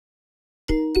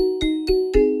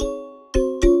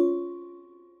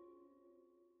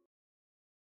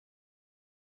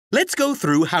Let's go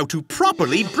through how to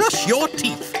properly brush your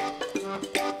teeth.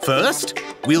 First,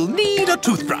 we'll need a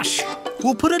toothbrush.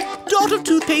 We'll put a dot of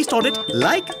toothpaste on it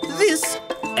like this,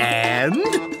 and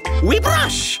we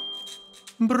brush.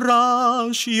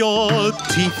 Brush your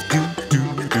teeth,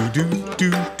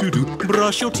 do-do-do-do-do-do.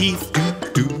 Brush your teeth,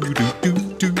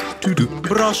 do-do-do-do-do-do.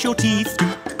 Brush your teeth,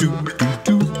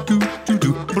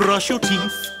 do-do-do-do-do-do. Brush your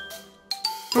teeth.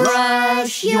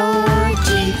 Brush your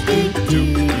teeth,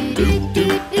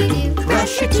 do-do-do-do-do-do.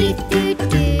 Brush your teeth,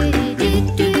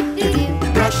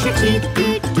 do-do-do-do-do-do. Brush your teeth,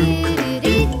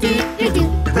 do-do-do-do-do-do.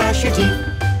 Brush your teeth.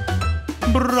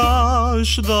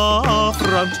 Brush the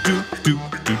front,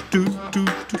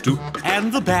 do-do-do-do-do-do.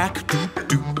 And the back,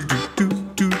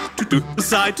 do-do-do-do-do-do.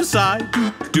 Side to side,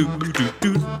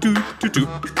 do-do-do-do-do-do.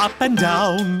 Up and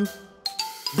down.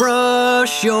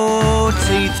 Brush your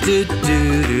teeth,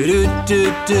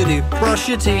 do-do-do-do-do-do. Brush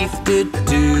your teeth,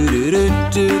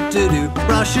 do-do-do-do-do-do.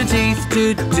 Brush your teeth,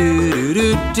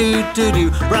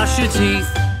 do-do-do-do-do-do. Brush your teeth.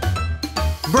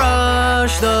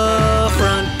 Brush the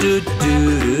front,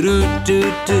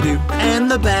 do-do-do-do-do-do. And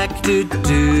the back,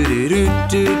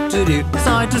 do-do-do-do-do-do.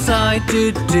 Side to side,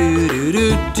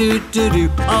 do-do-do-do-do-do.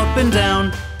 Up and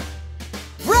down.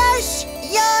 Brush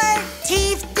your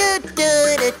teeth,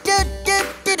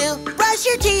 do-do-do-do-do-do. Brush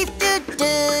your teeth,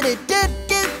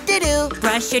 do-do-do-do-do-do.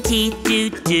 Brush your teeth,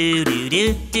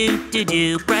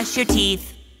 do-do-do-do-do-do. Brush your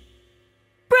teeth.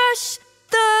 Brush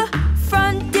the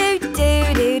front,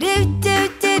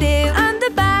 do-do-do-do-do-do. And the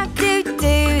back,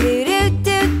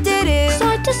 do-do-do-do-do-do.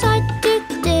 Side to side,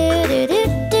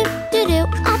 do-do-do-do-do-do.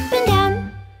 Up and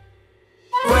down.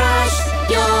 Brush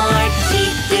your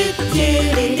teeth,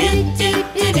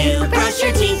 do-do-do-do-do-do. Brush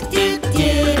your teeth,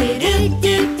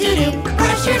 do-do-do-do-do-do.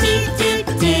 Brush your teeth,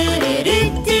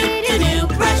 do-do-do-do-do-do.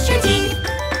 Brush your teeth.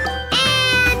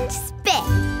 And spit.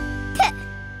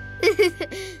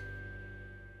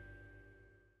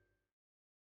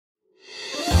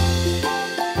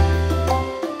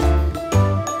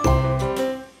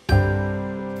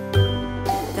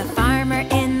 The farmer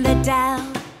in the dell,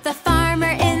 the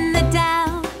farmer in the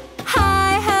dell.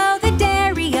 Hi-ho, the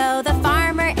dairy-o, the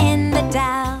farmer in the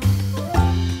dell.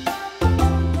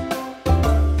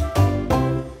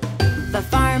 The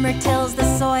farmer tills the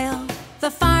soil, the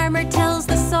farmer tills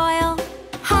the soil.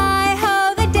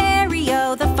 Hi-ho, the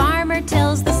dairy-o, the farmer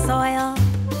tills the soil.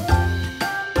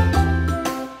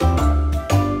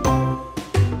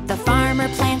 The farmer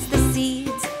plants the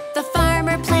seeds, the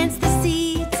farmer plants the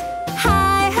seeds.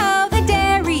 Hi-ho, the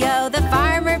dairy-o, the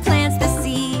farmer plants the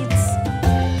seeds.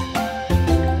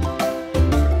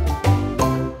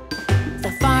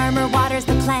 The farmer waters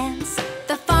the plants,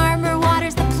 the farmer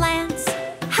waters the plants.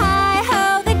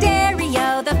 Hi-ho, the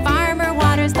dairy-o, the farmer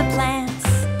waters the plants.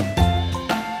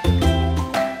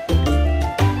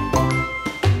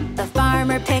 The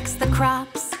farmer picks the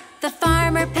crops, the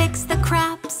farmer picks the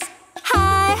crops.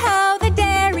 Hi-ho, the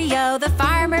dairy-o, the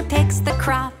farmer picks the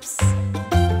crops.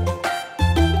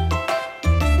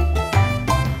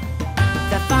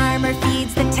 The farmer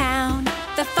feeds the town,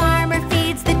 the farmer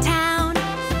feeds the town.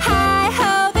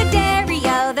 Hi-ho, the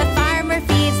dairy-o, the farmer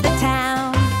feeds the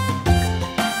town.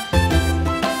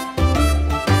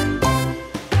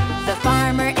 The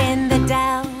farmer in the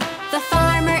dell, the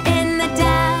farmer in the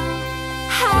dell.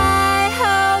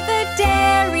 Hi-ho, the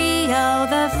dairy-o,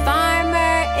 the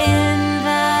farmer in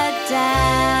the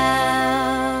dell.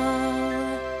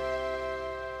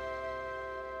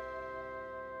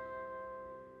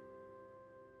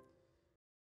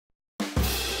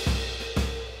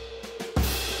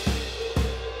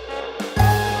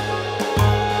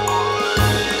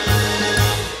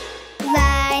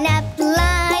 Line up,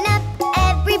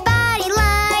 everybody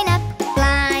line up,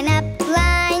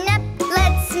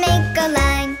 let's make a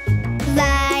line.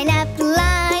 Line up,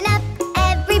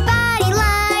 everybody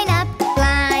line up,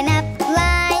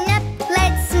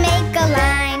 let's make a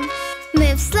line.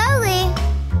 Move slowly,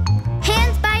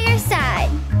 hands by your side.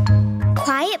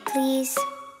 Quiet, please.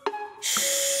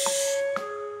 Shh.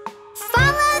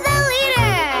 Follow the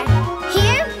leader.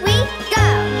 Here we go.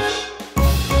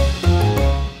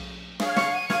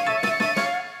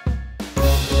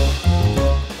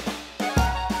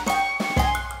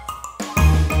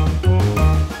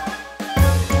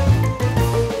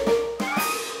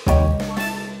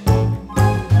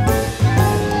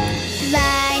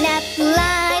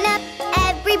 Line up,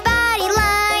 everybody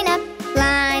line up,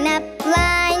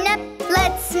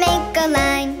 let's make a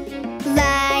line.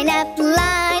 Line up,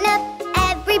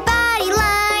 everybody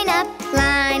line up,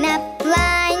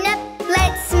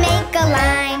 let's make a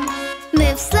line.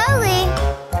 Move slowly,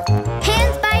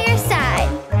 hands by your side.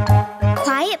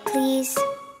 Quiet, please.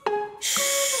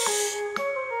 Shh.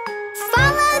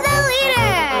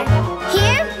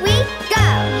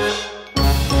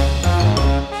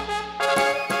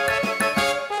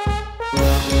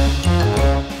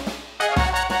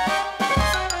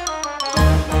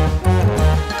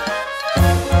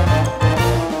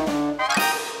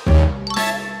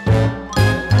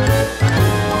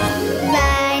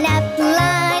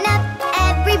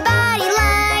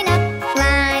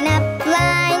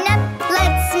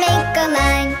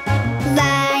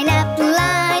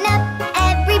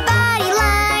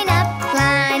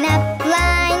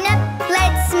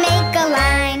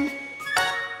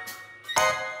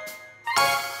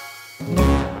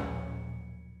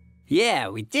 Yeah,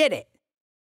 we did it.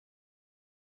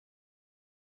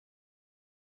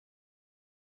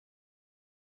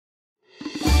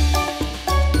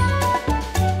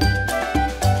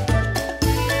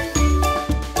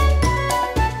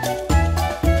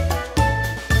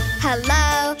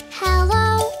 Hello,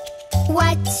 hello.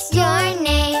 What's your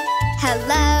name?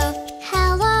 Hello,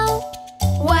 hello.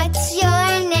 What's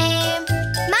your name?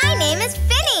 My name is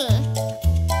Finny.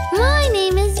 My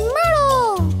name is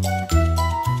Myrtle.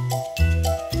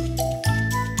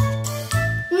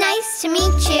 Nice to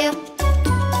meet you.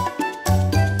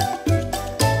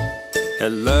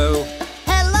 Hello.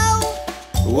 Hello,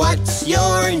 What's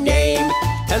your name?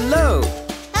 Hello.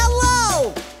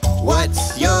 hello.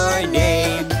 What's your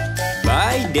name?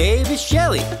 My name is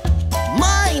Shelly.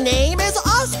 My name is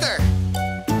Oscar.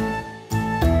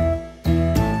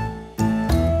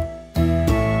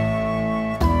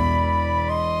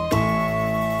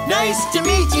 Nice to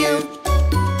meet you.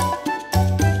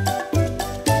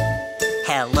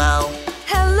 Hello.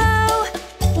 Hello,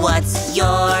 What's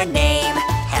your name?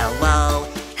 Hello.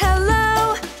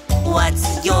 hello.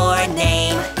 What's your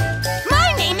name?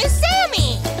 My name is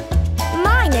Sammy.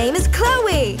 My name is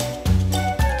Chloe.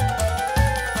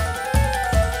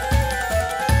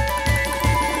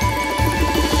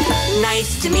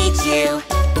 Nice to meet you.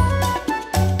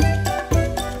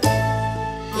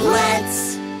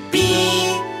 Let's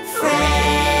be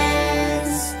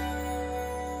friends.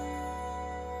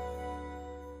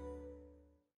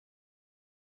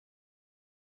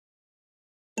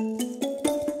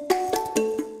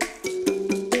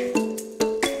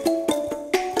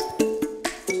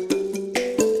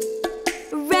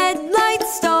 Red light,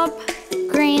 stop.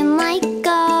 Green light,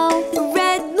 go.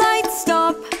 Red light,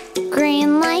 stop.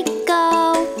 Green light,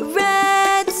 go.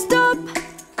 Red, stop.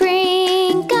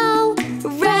 Green, go.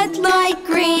 Red light,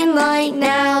 green light,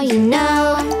 now you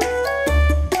know.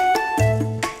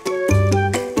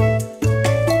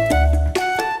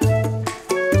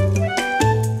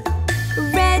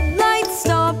 Red light,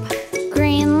 stop.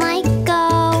 Green light,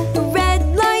 go. Red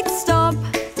light, stop.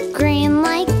 Green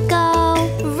light, go.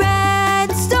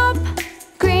 Red, stop.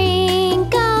 Green,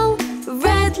 go.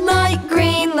 Red light,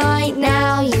 green light,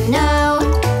 now you know.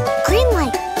 Green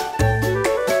light.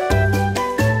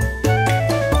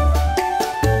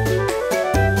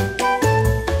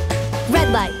 Red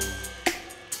light.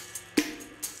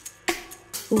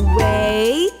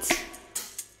 Wait.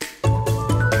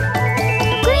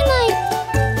 Green light.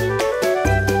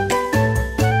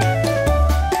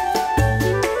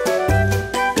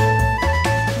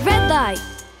 Red light.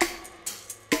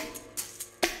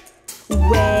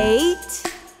 Wait.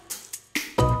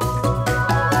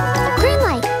 Green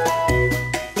light.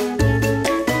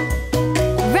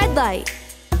 Red light.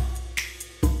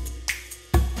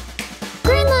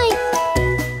 Green light.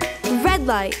 Red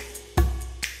light.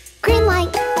 Green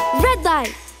light. Red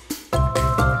light.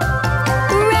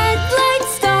 Red light,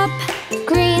 stop.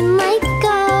 Green light,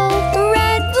 go.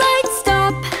 Red light,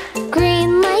 stop.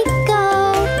 Green light, go.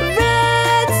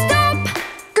 Red, stop.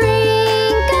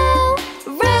 Green, go.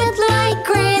 Red light,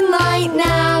 green light,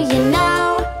 now you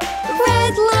know.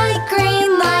 Red light,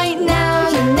 green light, now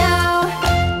you know.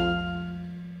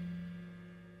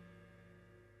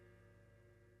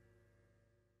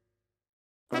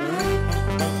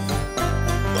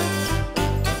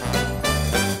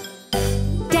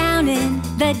 Down in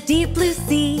the deep blue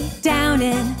sea, down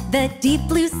in the deep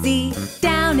blue sea,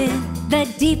 down in the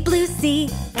deep blue sea.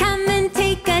 Come and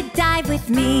take a dive with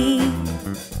me.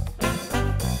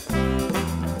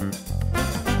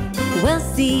 We'll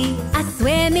see a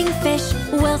swimming fish,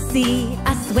 we'll see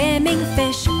a swimming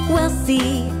fish, we'll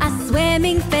see a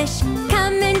swimming fish.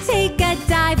 Come and take a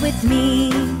dive with me.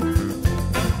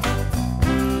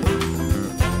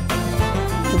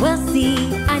 We'll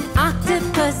see an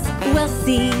octopus, we'll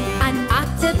see an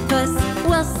octopus,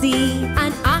 we'll see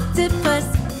an octopus.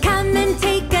 Come and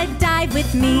take a dive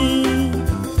with me.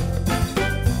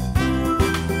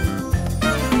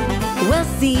 We'll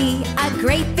see a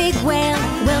great big whale,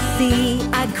 we'll see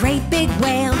a great big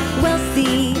whale, we'll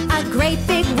see a great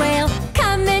big whale.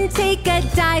 Come and take a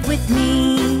dive with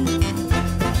me.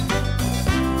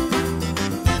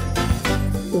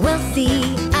 We'll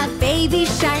see a baby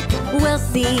shark, we'll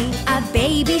see a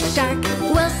baby shark,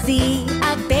 we'll see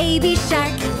a baby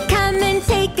shark. Come and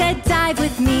take a dive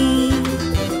with me.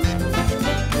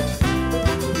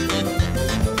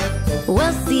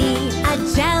 We'll see a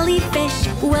jellyfish,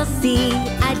 we'll see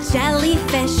a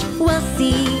jellyfish, we'll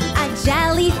see a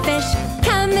jellyfish.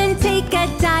 Come and take a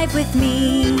dive with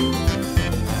me.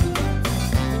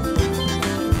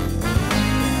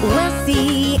 We'll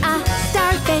see a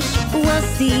starfish, we'll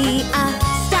see a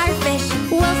starfish,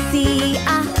 we'll see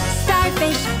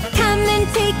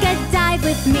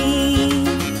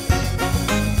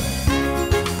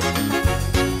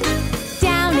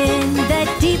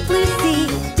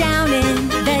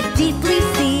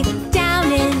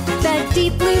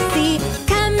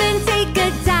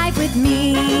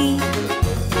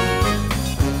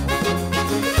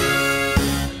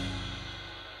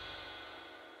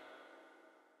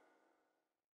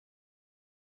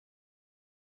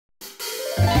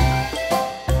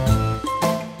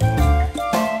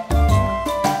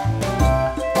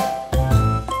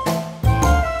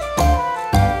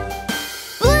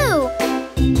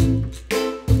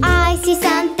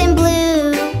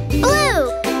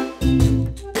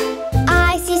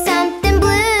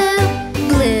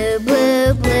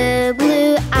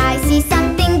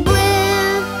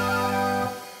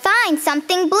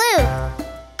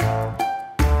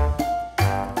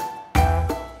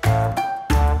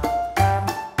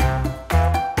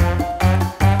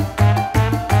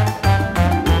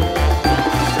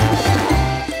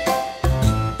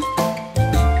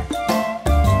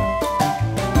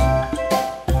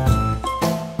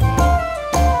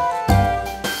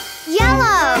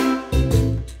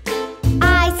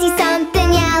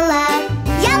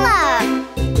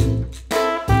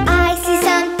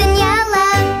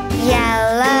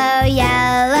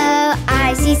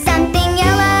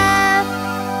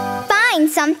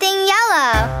something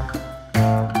yellow.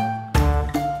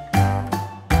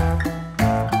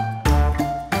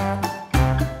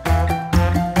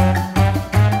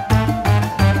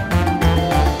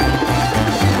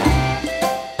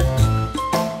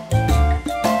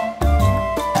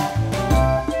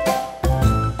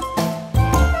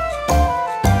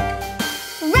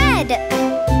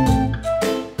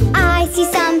 I see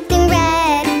something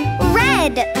red,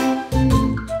 red.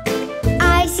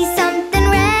 I see something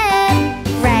red,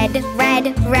 red, red,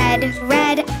 red,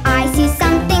 red. I see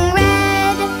something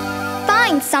red.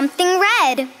 Find something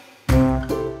red.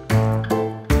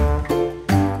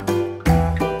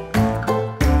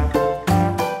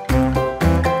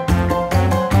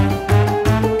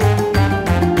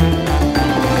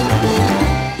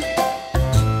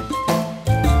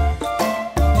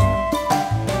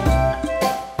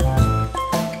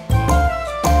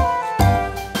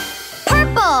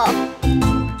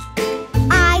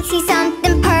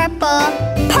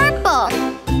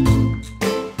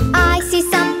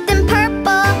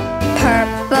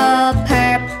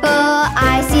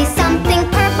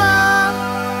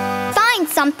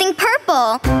 Something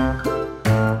purple.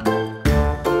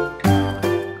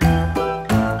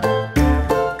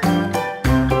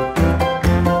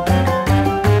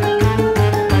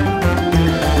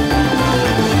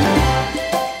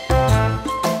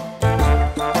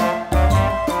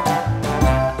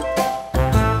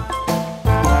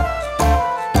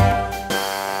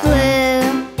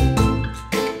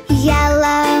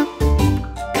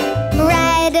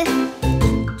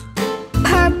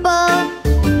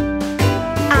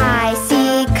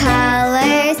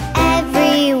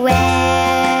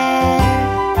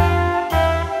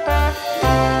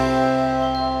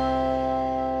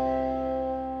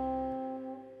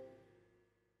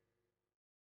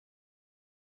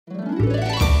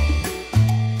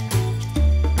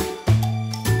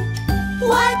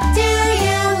 What do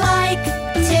you like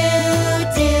to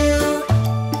do?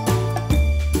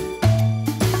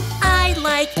 I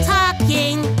like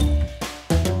talking,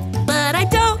 but I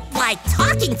don't like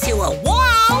talking to a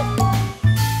wall.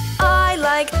 I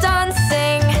like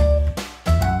dancing,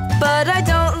 but I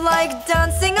don't like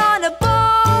dancing on a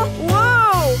ball.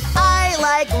 Whoa! I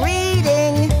like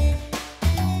reading,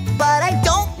 but I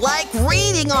don't like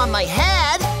reading on my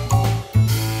head.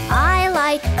 I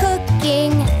like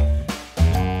cooking,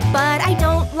 but I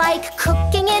don't like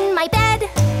cooking in my bed.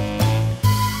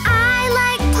 I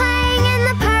like playing in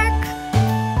the park,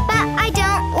 but I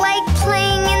don't like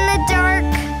playing in the dark.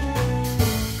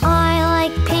 I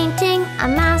like painting a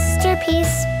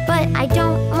masterpiece, but I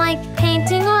don't like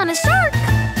painting on a shark.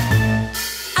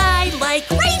 I like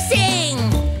racing,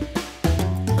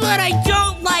 but I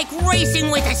don't like racing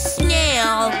with a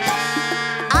snail.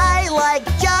 I like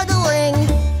juggling,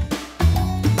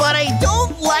 but I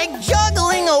don't like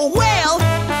juggling a whale.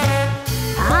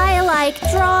 I like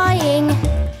drawing,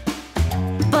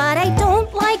 but I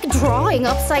don't like drawing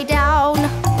upside down.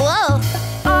 Whoa!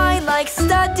 I like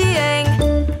studying,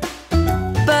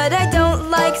 but I don't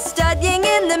like studying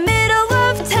in the middle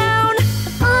of town.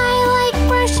 I like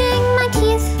brushing my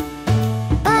teeth,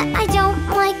 but I don't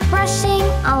like brushing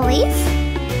a leaf.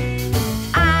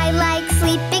 I like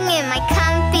sleeping in my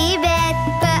comfy bed,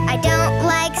 but I don't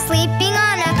like sleeping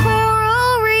on a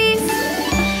coral reef.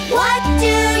 What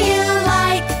do you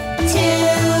like to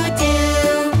do?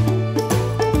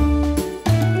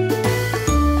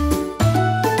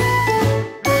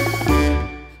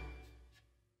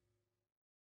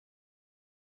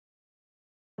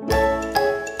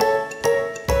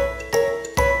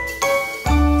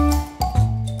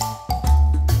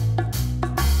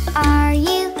 Are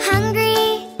you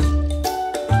hungry?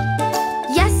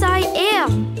 Yes, I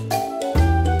am.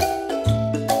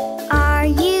 Are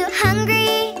you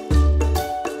hungry?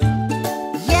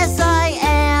 Yes, I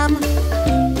am.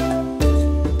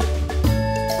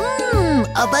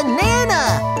 A banana!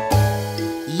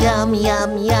 Yum,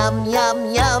 yum, yum, yum,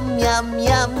 yum, yum,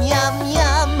 yum, yum,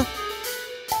 yum.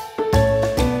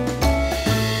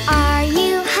 Are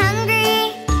you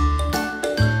hungry?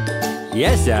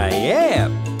 Yes, I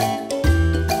am.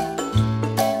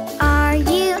 Are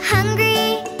you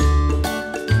hungry?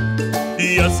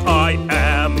 Yes, I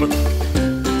am.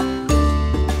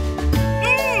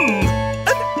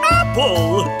 An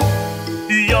apple!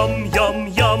 Yum, yum,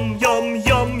 yum, yum,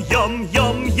 yum, yum,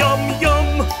 yum, yum, yum.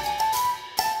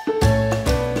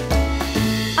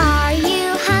 Are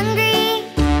you hungry?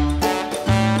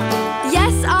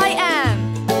 Yes, I am.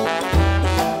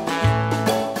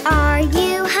 Are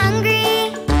you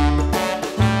hungry?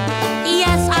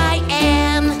 Yes, I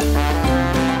am.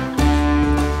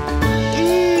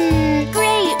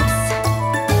 Grapes.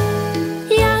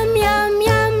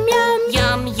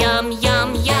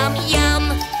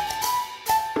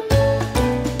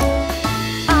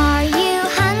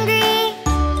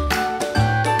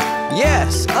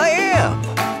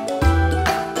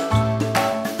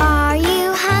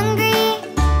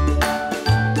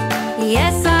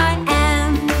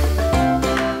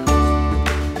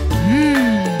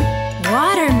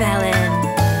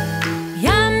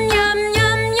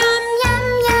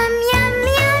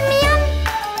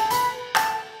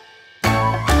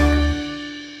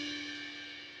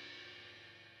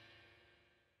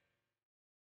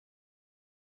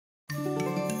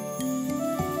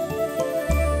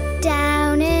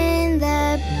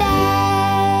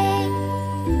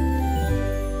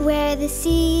 where the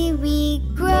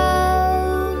seaweed grows.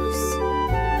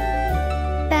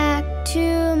 Back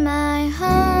to my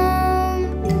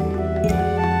home,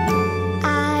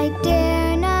 I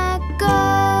dare not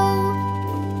go,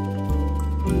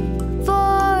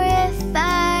 for if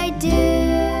I do,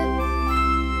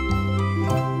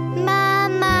 my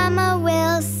mama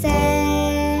will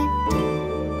say.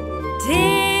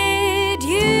 Did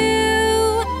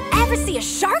you ever see a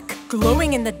shark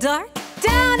glowing in the dark?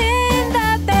 Down in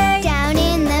the bay. Down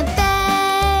in the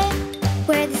bay,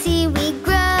 where the seaweed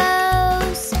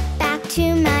grows. Back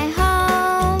to my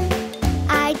home,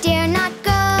 I dare not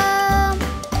go,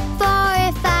 for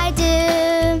if I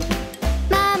do,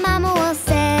 my mama will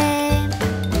say.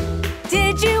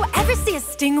 Did you ever see a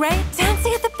stingray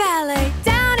dancing at the ballet?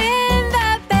 Down in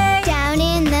the bay. Down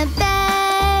in the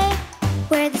bay,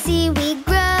 where the seaweed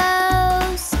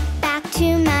grows. Back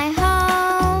to my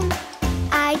home,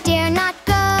 I dare not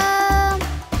go,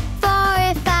 for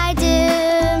if I do,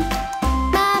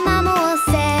 my mama will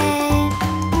say.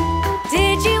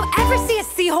 Did you ever see a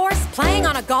seahorse playing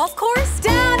on a golf course?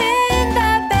 Down in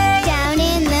the bay. Down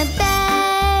in the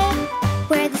bay,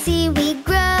 where the seaweed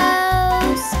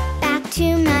grows. Back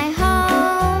to my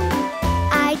home,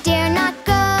 I dare not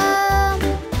go,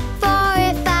 for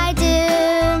if I do,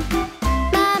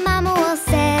 my mama will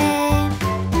say.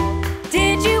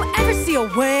 Did you ever see a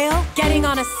whale getting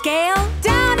on a scale?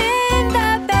 Down in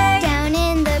the bay. Down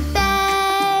in the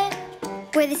bay,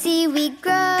 where the seaweed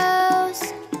grows.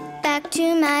 Back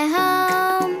to my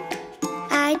home,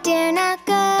 I dare not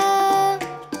go,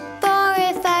 for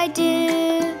if I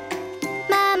do,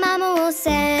 my mama will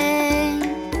say.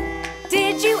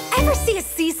 Did you ever see a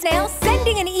sea snail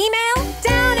sending an email?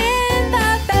 Down in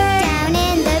the bay. Down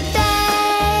in the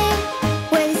bay,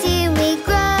 where the seaweed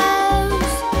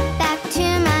grows. Back to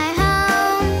my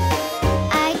home,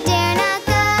 I dare not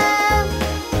go,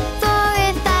 for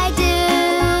if I do,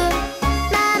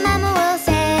 my mama will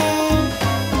say.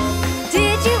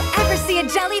 Did you ever see a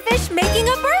jellyfish making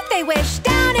a birthday wish?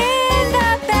 Down in the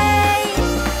bay.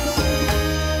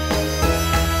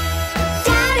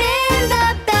 Down in the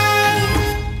bay.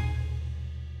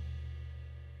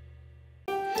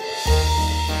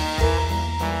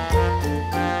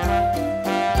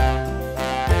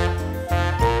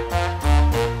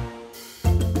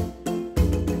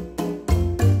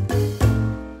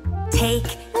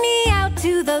 Take me out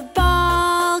to the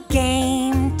ball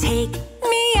game. Take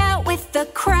me out with the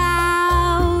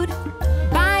crowd.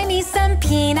 Buy me some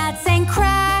peanuts and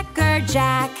Cracker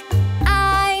Jack.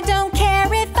 I don't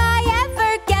care if I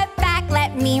ever get back.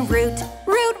 Let me root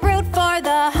for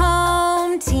the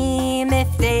home team.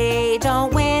 If they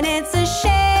don't win, it's a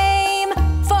shame.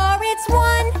 For it's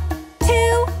 1,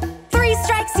 2, 3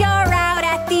 strikes, you're out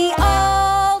at the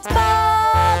old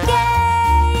ball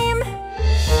game.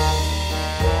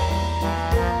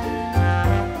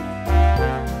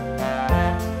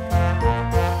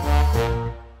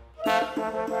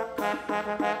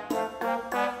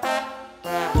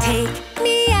 Take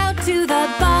me out to the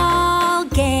ball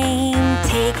game.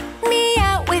 Take me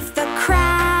out with the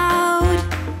crowd.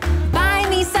 Buy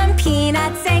me some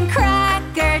peanuts and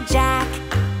Cracker Jack.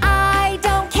 I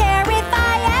don't care if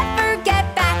I ever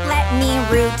get back. Let me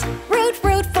root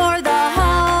for the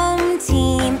home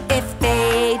team. If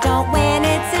they don't win,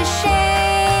 it's a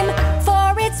shame.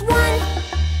 For it's 1,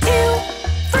 2,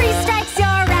 3 strikes,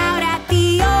 you're out at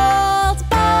the old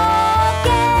ball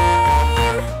game.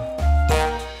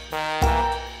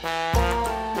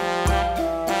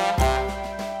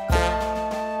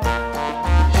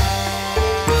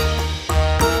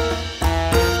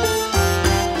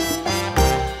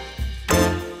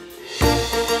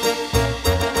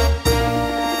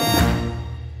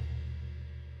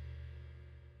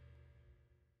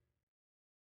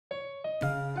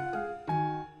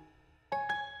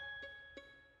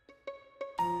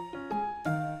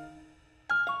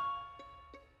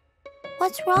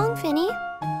 What's wrong, Finny?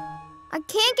 I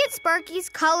can't get Sparky's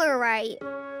color right.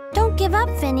 Don't give up,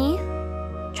 Finny.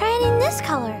 Try it in this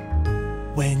color.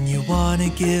 When you wanna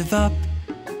give up,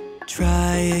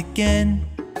 try again.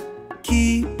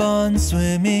 Keep on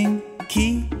swimming,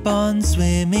 keep on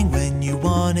swimming. When you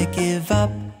wanna give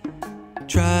up,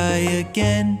 try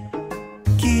again.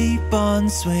 Keep on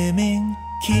swimming,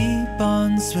 keep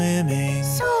on swimming.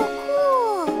 So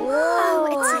cool! Wow,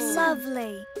 it's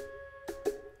lovely.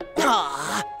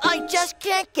 Aw, I just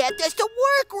can't get this to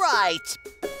work right.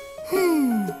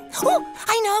 Oh,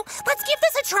 I know. Let's give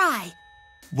this a try.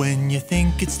 When you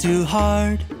think it's too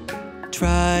hard,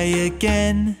 try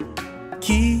again.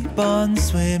 Keep on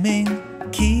swimming,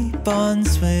 keep on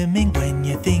swimming. When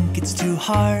you think it's too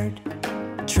hard,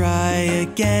 try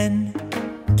again.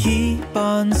 keep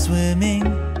on swimming,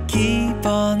 keep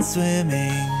on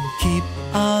swimming, keep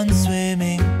on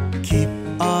swimming, keep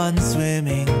on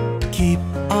swimming, keep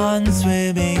on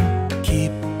swimming,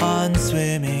 keep on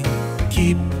swimming,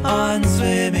 keep on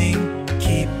swimming,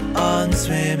 keep on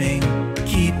swimming,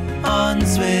 keep on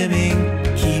swimming,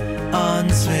 keep on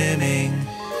swimming.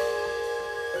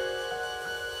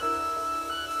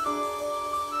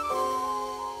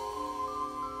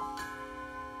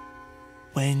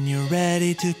 When you're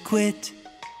ready to quit,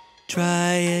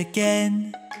 try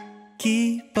again.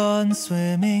 Keep on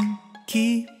swimming,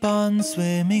 keep on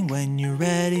swimming. When you're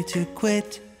ready to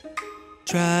quit,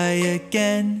 try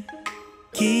again.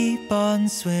 Keep on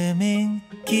swimming,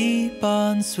 keep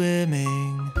on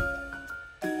swimming.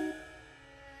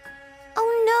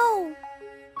 Oh no!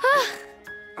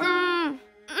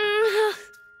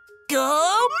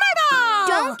 Go, Myrtle!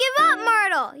 Don't give up,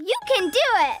 Myrtle! You can do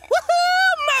it!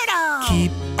 Woohoo, Myrtle!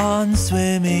 Keep on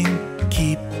swimming,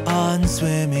 keep on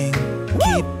swimming,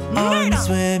 keep on Myrtle!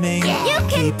 swimming, You can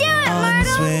keep do it, on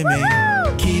Myrtle! swimming,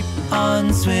 Woohoo! keep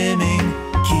on swimming,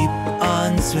 keep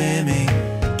on swimming,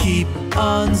 keep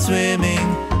on swimming,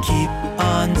 keep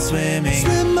on swimming,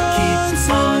 keep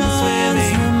on swimming, keep on swimming,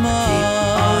 keep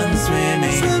on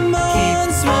swimming, keep on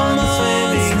swimming,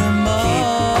 keep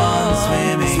on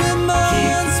swimming, keep on swimming,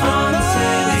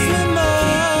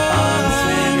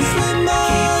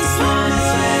 keep on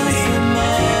swimming, keep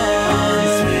on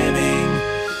swimming.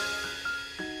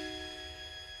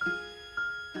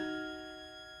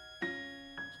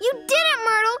 You did it,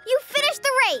 Myrtle! You finished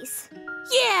the race!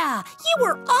 Yeah, you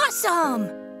were awesome!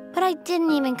 But I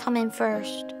didn't even come in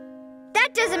first.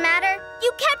 That doesn't matter.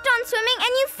 You kept on swimming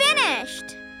and you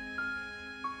finished.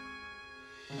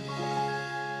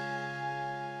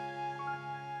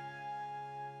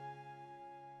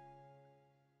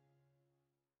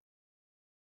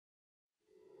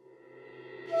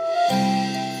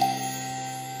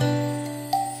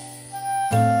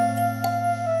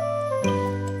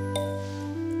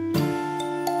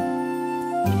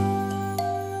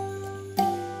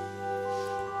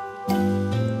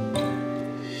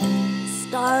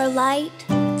 Starlight,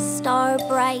 star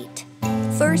bright,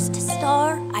 first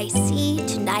star I see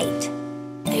tonight.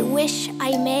 I wish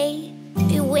I may,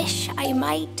 I wish I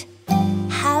might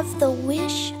have the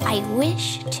wish I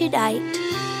wish tonight.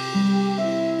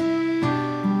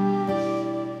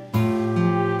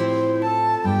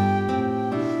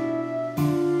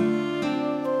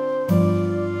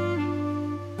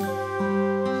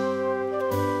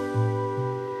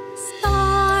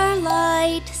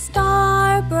 Starlight,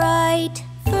 star bright,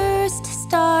 first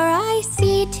star I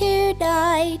see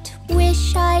tonight.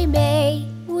 Wish I may,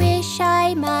 wish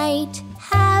I might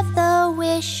have the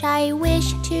wish I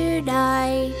wish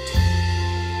tonight.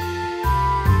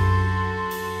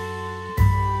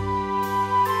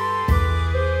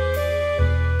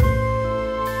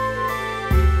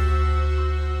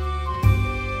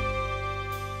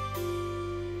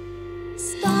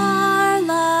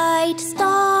 Starlight,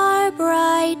 star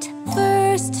bright,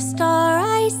 first star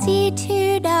I see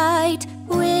tonight.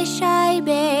 Wish I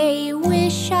may,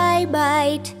 wish I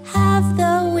might have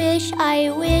the wish I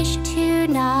wish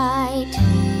tonight.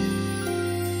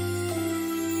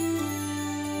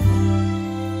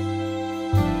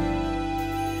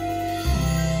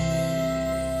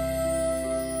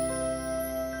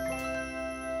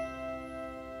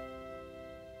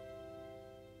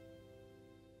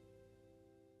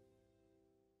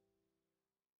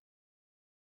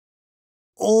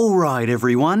 All right,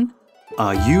 everyone.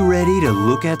 Are you ready to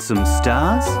look at some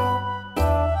stars?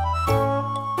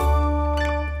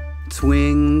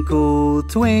 Twinkle,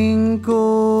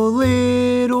 twinkle,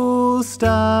 little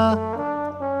star,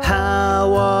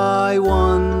 how I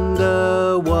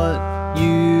wonder what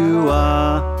you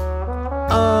are.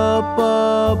 Up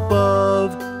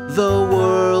above, the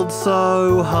world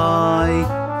so high,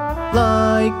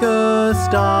 like a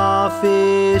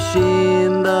starfish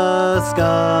in the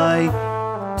sky.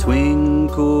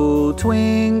 Twinkle,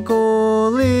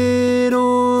 twinkle,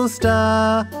 little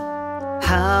star,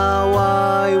 how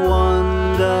I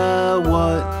wonder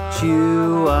what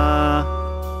you are.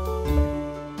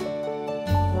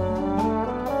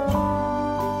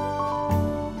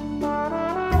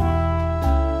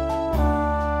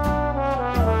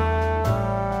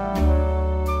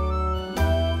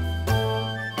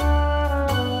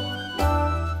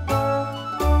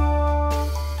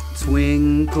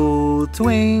 Twinkle,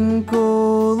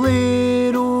 twinkle,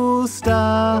 little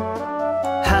star,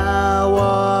 how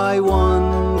I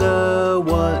wonder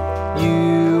what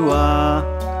you are.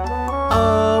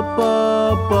 Up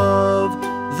above,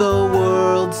 the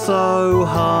world so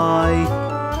high,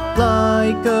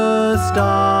 like a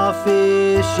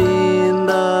starfish in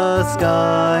the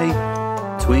sky.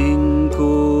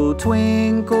 Twinkle,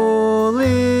 twinkle,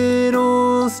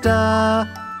 little star,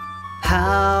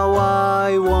 how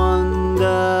I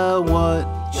wonder what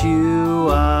you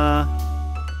are.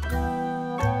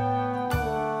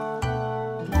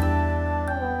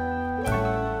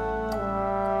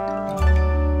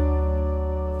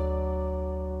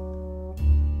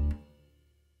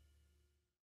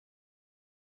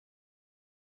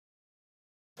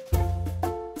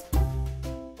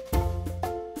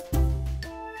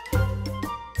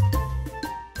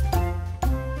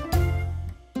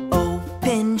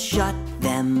 Open, shut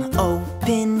them,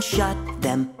 open, shut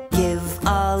them. Give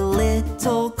a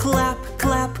little clap,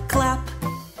 clap, clap.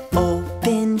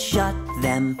 Open, shut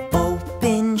them,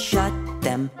 open, shut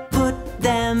them. Put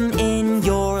them in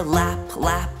your lap,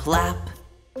 lap, lap.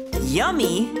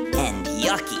 Yummy and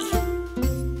yucky.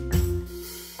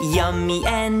 Yummy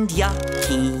and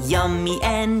yucky, yummy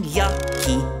and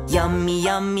yucky. Yummy,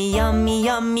 yummy, yummy,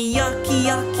 yummy, yucky,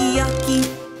 yucky,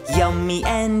 yucky. Yummy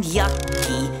and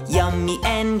yucky, yummy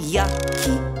and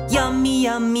yucky. Yummy,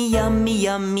 yummy, yummy,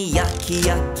 yummy, yucky,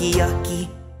 yucky, yucky.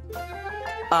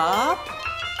 Up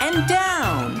and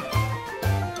down.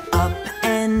 Up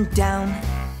and down.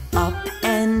 Up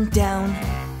and down.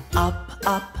 Up,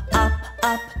 up, up,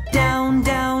 up. Down,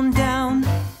 down, down.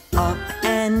 Up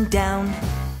and down.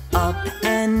 Up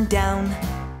and down.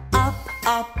 Up,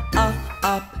 up, up,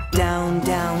 up. Down,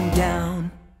 down,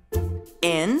 down.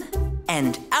 In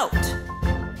and out.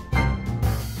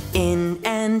 In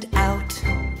and out.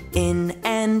 In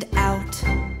and out.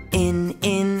 In,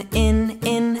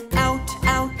 out,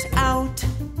 out, out.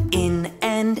 In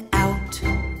and out.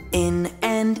 In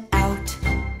and out.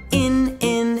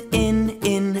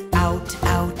 In, out,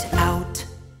 out, out.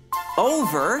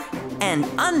 Over and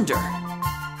under.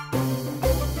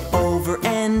 Over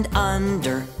and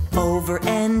under. Over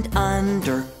and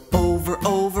under. Over,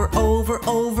 over, over,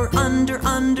 over, under,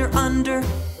 under, under.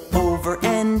 Over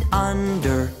and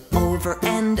under. Over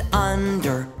and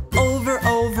under. Over,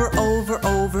 over, over,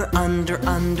 over, under,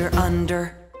 under,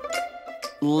 under.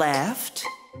 Left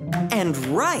and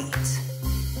right.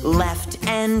 Left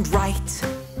and right.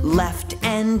 Left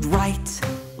and right.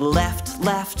 Left,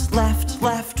 left, left,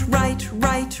 left, right,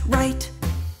 right, right.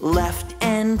 Left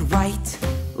and right.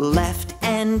 Left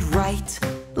and right.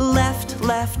 Left,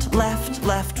 left, left,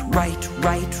 left, right,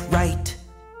 right, right.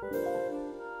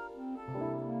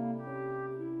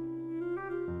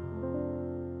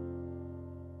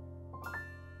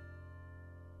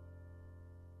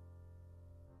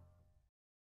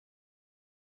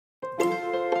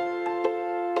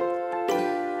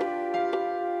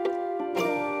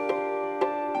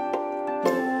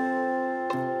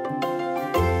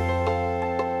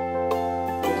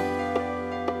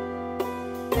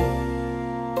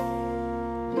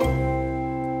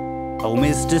 Oh,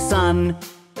 Mr. Sun,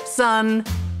 Sun,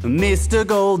 Mr.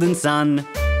 Golden Sun,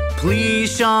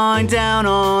 please shine down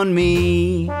on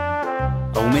me.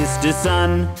 Oh, Mr.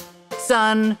 Sun,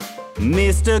 Sun,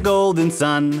 Mr. Golden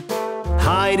Sun,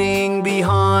 hiding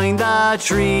behind the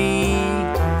tree.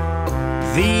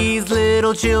 These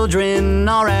little children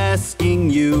are asking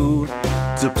you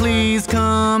to please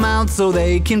come out so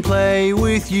they can play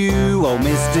with you. Oh,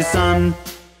 Mr. Sun,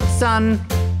 Sun,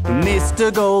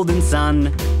 Mr. Golden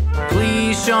Sun,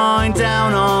 please shine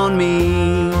down on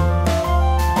me.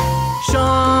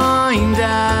 Shine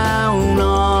down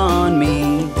on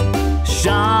me.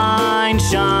 Shine,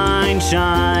 shine,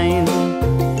 shine.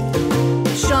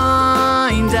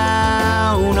 Shine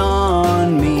down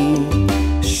on me.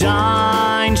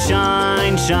 Shine,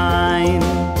 shine, shine.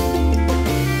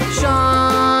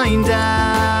 Shine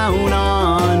down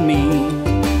on me.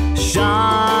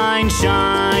 Shine,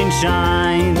 shine,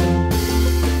 shine.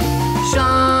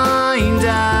 Shine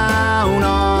down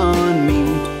on me.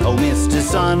 Oh, Mr.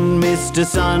 Sun, Mr.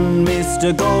 Sun,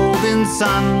 Mr. Golden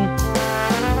Sun.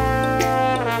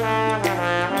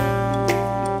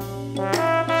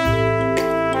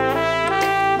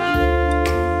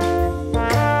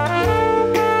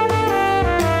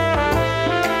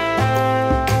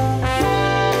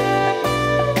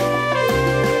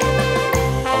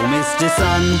 Oh, Mr.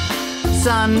 Sun,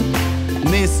 Sun,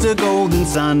 Mr. Golden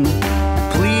Sun,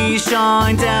 please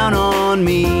shine down on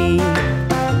me.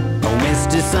 Oh,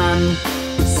 Mr. Sun,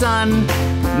 Sun,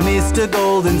 Mr.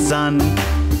 Golden Sun,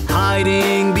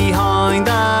 hiding behind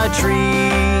the tree.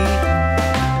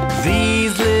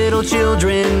 These little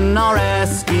children are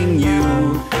asking you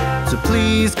to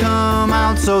please come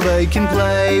out so they can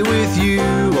play with you.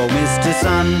 Oh, Mr.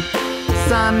 Sun,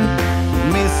 Sun,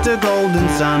 Mr. Golden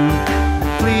Sun,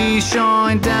 please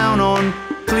shine down on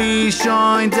please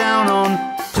shine down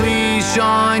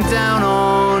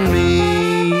on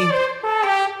me.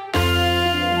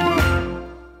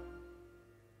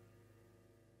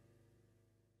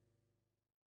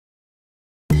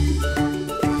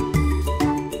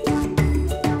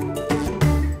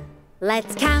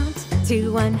 Let's count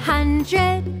to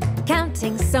 100,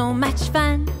 counting so much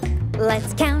fun.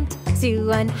 Let's count to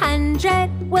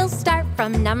 100, we'll start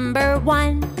from number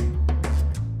 1.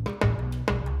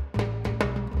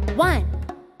 1,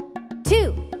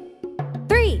 2,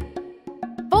 3,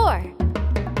 4,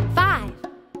 5,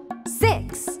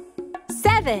 6,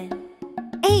 7,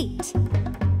 8,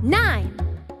 9,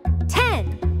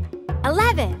 10,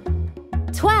 11,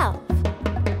 12,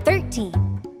 13,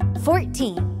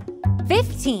 14,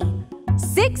 15,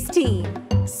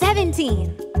 16,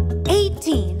 17,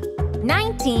 18,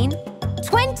 19,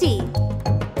 20.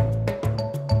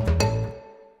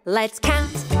 Let's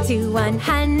count to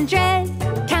 100,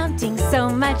 counting so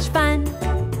much fun.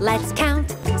 Let's count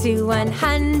to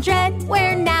 100,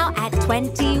 we're now at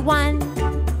 21.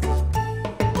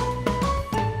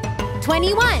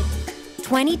 21,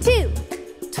 22,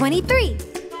 23,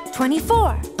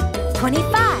 24,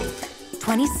 25,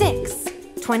 26,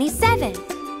 27,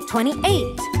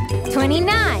 28,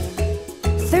 29,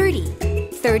 30,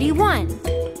 31,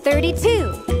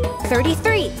 32,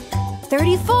 33,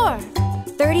 34,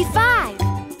 35,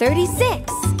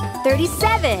 36,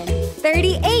 37,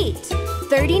 38,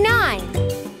 39,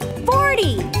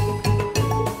 40.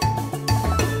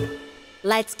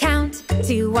 Let's count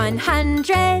to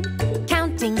 100,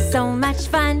 counting so much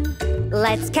fun.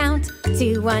 Let's count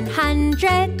to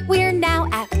 100, we're now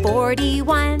at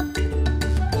 41.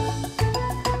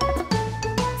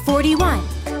 41,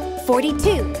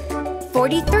 42,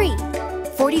 43,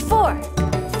 44,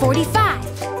 45,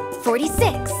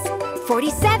 46,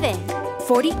 47,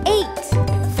 48,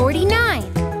 49,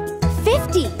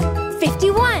 50,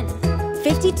 51,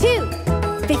 52,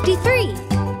 53,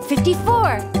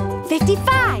 54,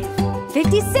 55,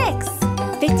 56,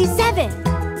 57,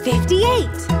 58,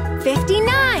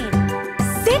 59,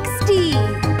 60.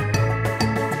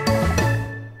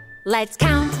 Let's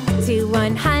count to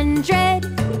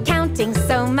 100, counting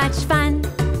so much fun.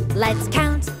 Let's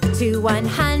count to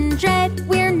 100,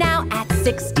 we're now at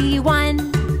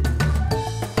 61.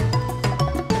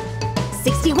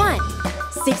 61,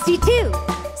 62,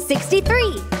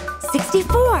 63,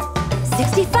 64,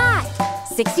 65,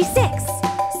 66,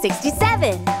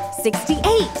 67,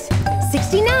 68,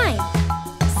 69,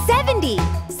 70,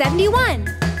 71,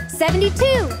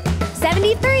 72,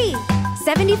 73,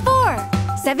 74,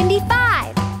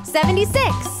 75,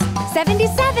 76,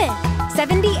 77,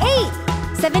 78,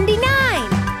 79,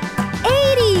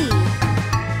 80.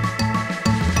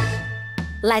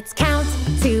 Let's count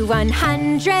to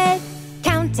 100,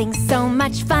 counting so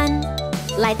much fun.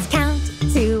 Let's count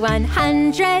to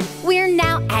 100, we're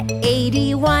now at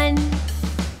 81.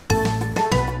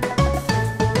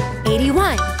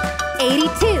 81,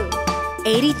 82,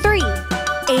 83,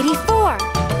 84,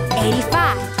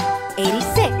 85,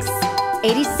 86,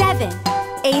 87,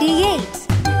 88,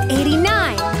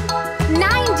 89,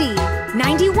 90,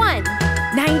 91,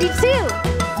 92,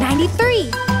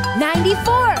 93,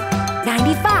 94,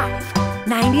 95,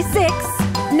 96,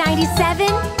 97,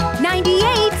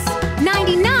 98,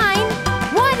 99,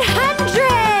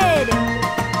 100!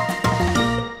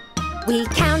 We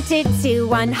counted to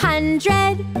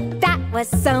 100, that was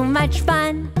so much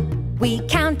fun. We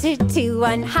counted to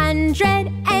 100,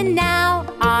 and now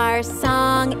our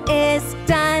song is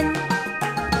done.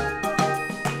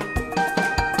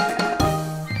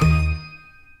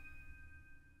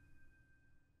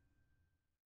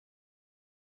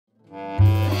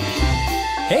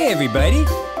 Hey everybody,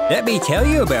 let me tell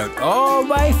you about all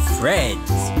my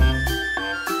friends.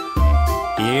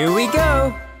 Here we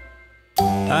go.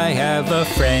 I have a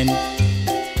friend,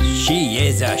 she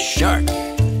is a shark.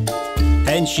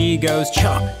 And she goes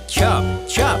chop, chop,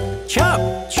 chop,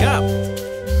 chop, chop.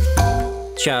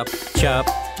 Chop, chop.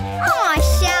 Aw,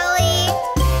 Shelly.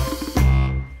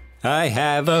 I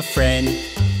have a friend,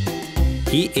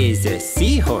 he is a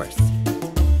seahorse.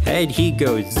 And he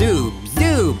goes zoob,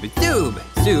 zoob, zoob,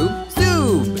 zoob,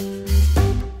 zoob.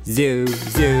 Zoob,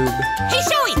 zoob. Hey,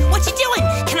 Shelly, what you doing?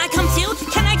 Can I come too?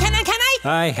 Can I?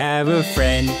 I have a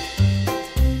friend,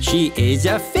 she is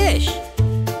a fish.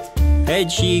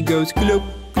 And she goes gloop,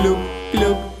 gloop,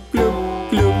 gloop, gloop,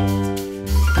 gloop.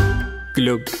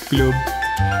 Gloop, gloop.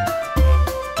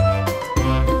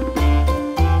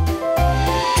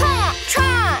 Tromp,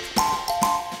 tromp.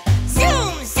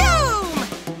 Zoom, zoom.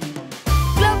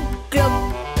 Glub,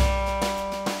 glub.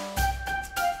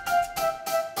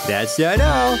 That's That's not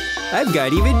all. I've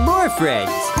got even more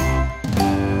friends.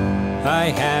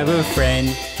 I have a friend.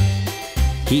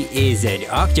 He is an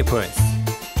octopus.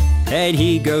 And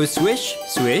he goes swish,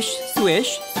 swish,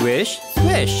 swish, swish,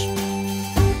 swish.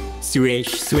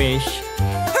 Swish, swish.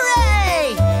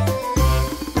 Hooray!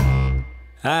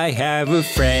 I have a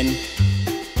friend.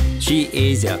 She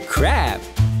is a crab.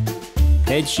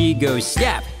 And she goes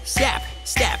snap, snap,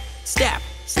 snap, snap,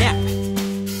 snap.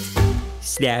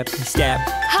 Snap, snap.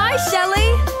 Hi,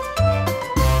 Shelley.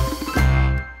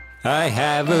 I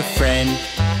have a friend.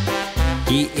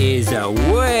 He is a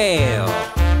whale.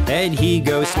 And he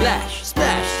goes splash,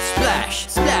 splash, splash,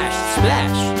 splash,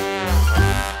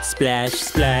 splash. Splash,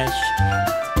 splash.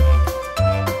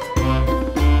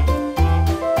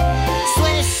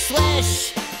 Swish,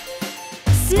 swish.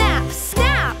 Snap,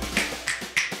 snap.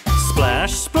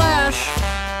 Splash, splash.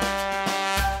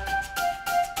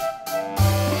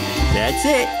 That's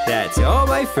it. That's all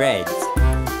my friends.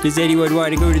 Does anyone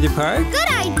want to go to the park? Good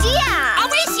idea! I'll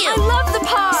race you! I love the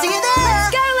park. See you there!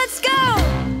 Let's go, let's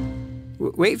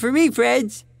go. Wait for me,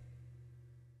 friends.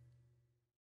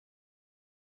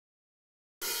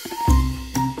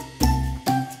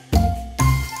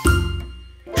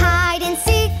 Hide and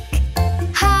seek,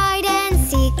 hide and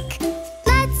seek.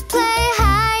 Let's play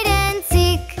hide and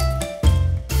seek.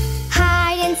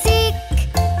 Hide and seek,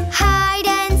 hide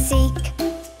and seek.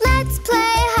 Let's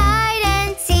play hide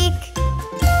and seek.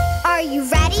 Are you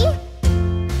ready?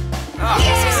 Oh,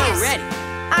 yes, I'm ready.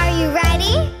 Are you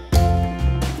ready?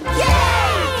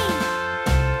 Yay!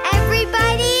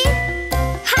 Everybody,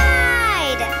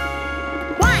 hide!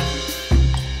 1,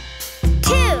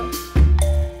 2,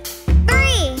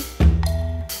 3,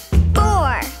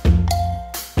 4,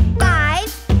 5,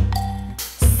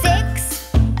 6,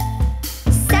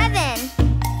 7,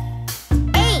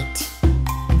 8,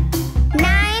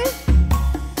 9,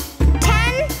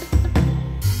 10.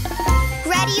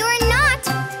 Ready or not,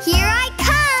 here I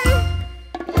come!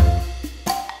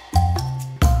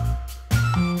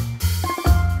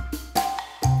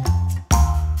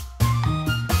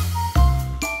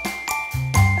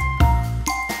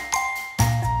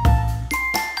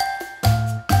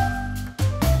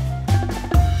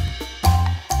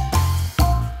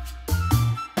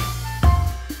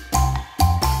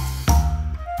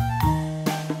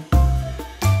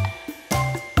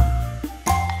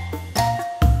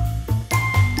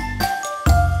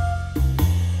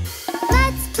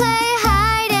 Let's play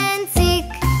hide and seek.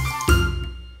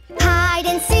 Hide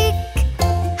and seek,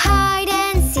 hide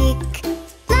and seek.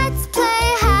 Let's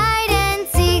play hide and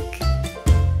seek.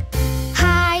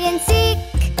 Hide and seek,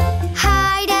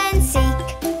 hide and seek.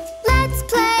 Let's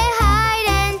play hide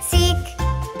and seek.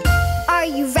 Are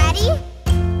you ready?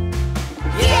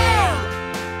 Yay!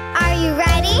 Are you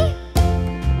ready?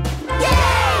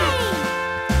 Yay!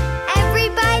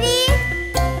 Everybody,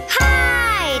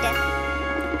 hide!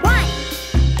 1,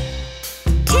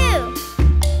 2,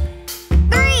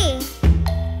 3,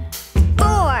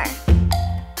 4,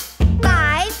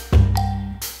 5,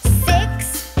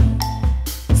 6,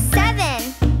 7,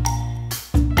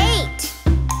 8,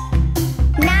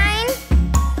 9,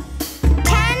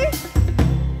 10.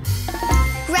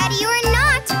 Ready or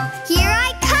not, here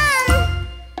I come!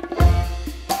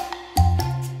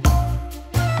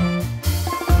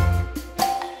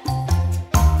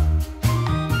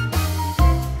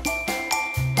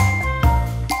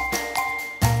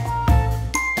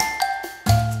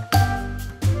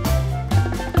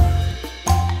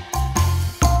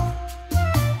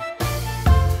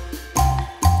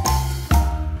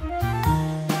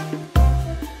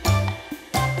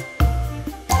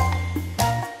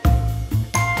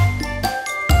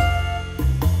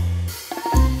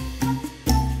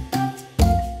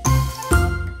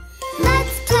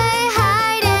 Let's play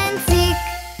hide and seek.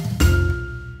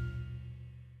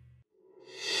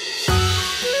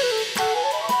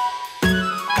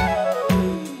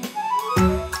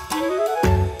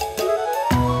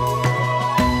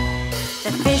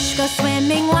 The fish go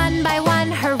swimming one by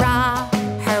one, hurrah,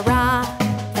 hurrah.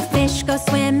 The fish go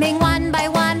swimming one by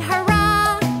one,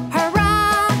 hurrah,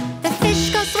 hurrah. The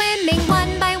fish go swimming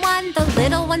one by one. The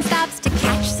little one stops to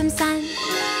catch some sun.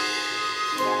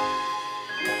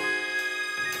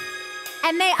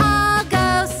 And they all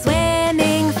go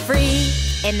swimming free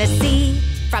in the sea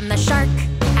from the shark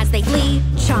as they flee.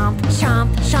 Chomp,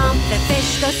 chomp, chomp. The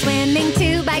fish go swimming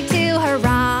 2 by 2,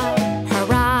 hurrah,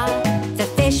 hurrah. The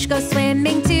fish go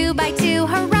swimming 2 by 2,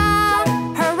 hurrah,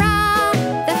 hurrah.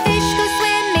 The fish go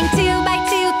swimming 2 by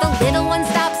 2. The little one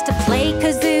stops to play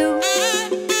kazoo.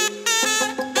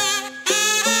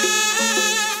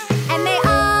 And they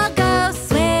all go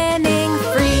swimming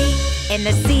free in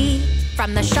the sea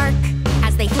from the shark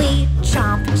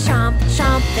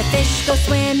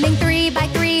swimming 3 by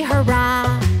 3,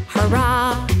 hurrah,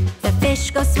 hurrah. The fish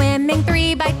go swimming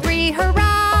 3 by 3,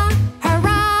 hurrah,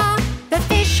 hurrah. The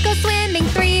fish go swimming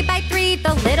 3 by 3,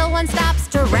 the little one stops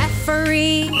to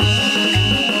referee.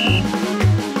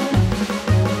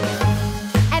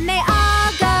 And they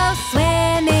all go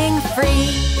swimming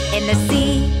free in the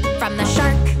sea from the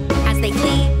shark as they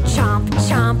flee. Chomp,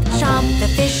 chomp, chomp. The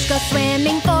fish go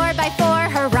swimming 4 by 4,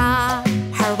 hurrah,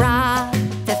 hurrah.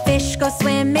 The fish go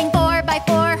swimming 4 by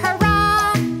 4,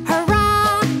 hurrah,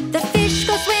 hurrah. The fish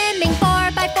go swimming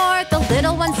 4 by 4, the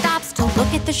little one stops to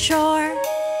look at the shore.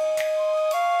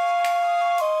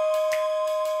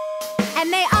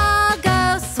 And they all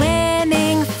go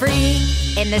swimming free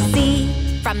in the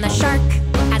sea from the shark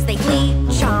as they flee.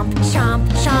 Chomp, chomp,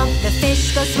 chomp. The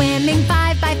fish go swimming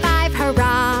 5 by 5,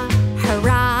 hurrah,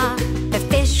 hurrah. The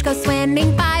fish go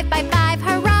swimming 5 by 5,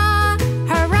 hurrah,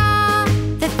 hurrah.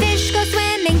 The fish go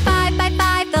swimming 5 by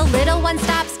 5, the little one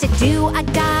stops to do a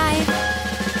dive.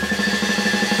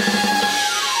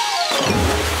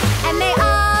 And they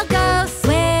all go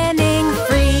swimming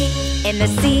free in the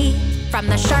sea from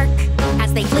the shark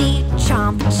as they flee.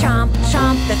 Chomp, chomp,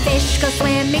 chomp. The fish go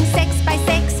swimming 6 by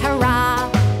 6, hurrah,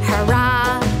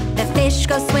 hurrah. The fish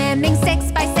go swimming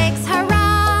 6 by 6,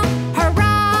 hurrah,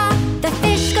 hurrah. The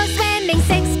fish go swimming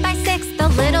 6 by 6, the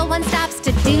little one stops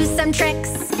to do some tricks.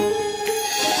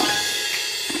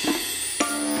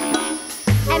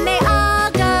 And they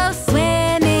all go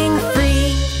swimming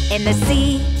free in the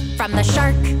sea from the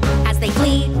shark as they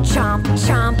flee. Chomp,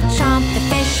 chomp, chomp. The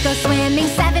fish go swimming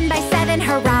 7 by 7,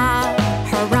 hurrah,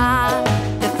 hurrah.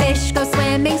 The fish go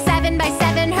swimming 7 by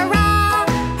 7, hurrah,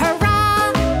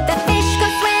 hurrah. The fish go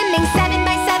swimming 7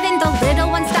 by 7, the little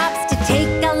one stops to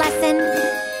take a lesson.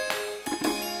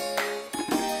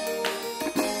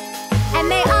 And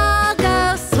they all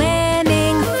go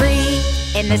swimming free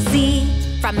in the sea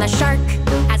from the shark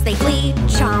as they flee.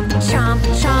 Chomp, chomp,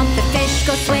 chomp. The fish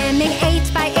go swimming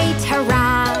 8 by 8,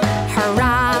 hurrah,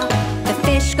 hurrah. The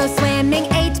fish go swimming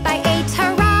 8 by 8,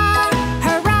 hurrah,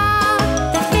 hurrah.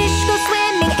 The fish go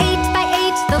swimming 8 by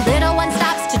 8, the little one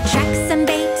stops to check some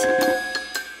bait.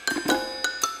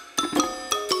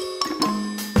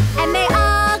 And they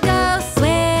all go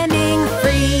swimming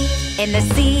free in the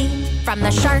sea from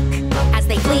the shark as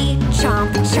they flee.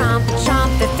 Chomp, chomp,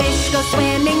 chomp. The fish go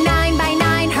swimming 9 by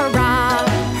 9, hurrah,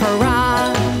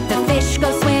 hurrah. The fish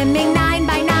go swimming 9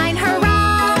 by 9,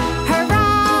 hurrah,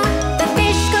 hurrah. The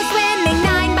fish go swimming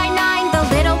 9 by 9, the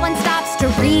little one stops to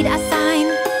read a sign.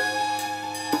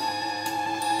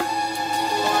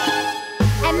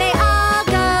 And they all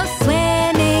go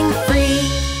swimming free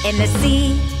in the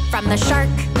sea from the shark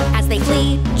as they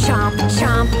flee. Chomp,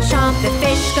 chomp, chomp. The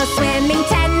fish go swimming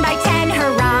 10 by 10,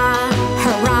 hurrah,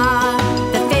 hurrah.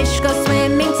 The fish go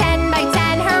swimming 10 by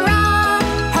 10, hurrah,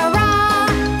 hurrah.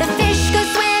 The fish go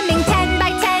swimming 10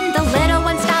 by 10, the little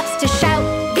one stops to shout,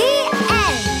 the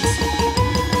end.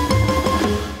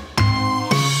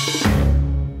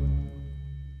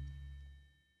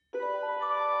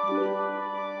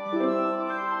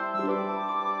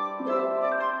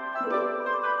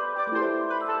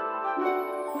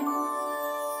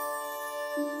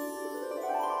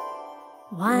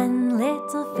 One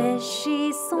little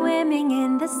fishy swimming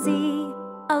in the sea.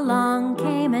 Along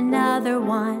came another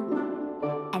one,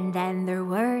 and then there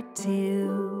were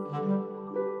two.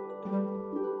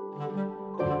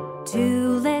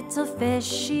 Two little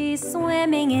fishy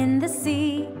swimming in the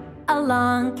sea.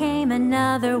 Along came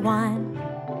another one,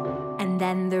 and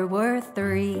then there were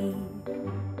three.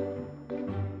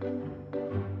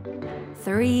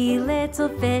 Three little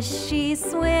fishy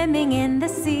swimming in the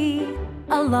sea.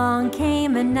 Along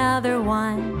came another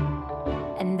one,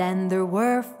 and then there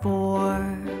were four.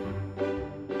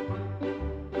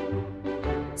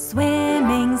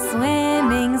 Swimming,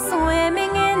 swimming,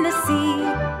 swimming in the sea.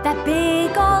 That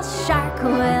big old shark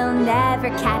will never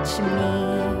catch me.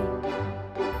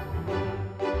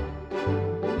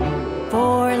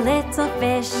 Four little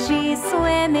fishies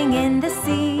swimming in the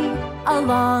sea.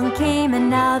 Along came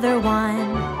another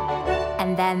one,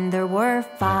 and then there were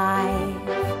five.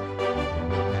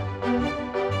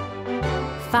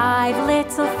 Five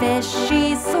little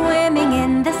fishies swimming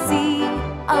in the sea.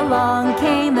 Along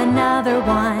came another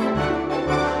one,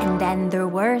 and then there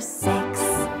were six.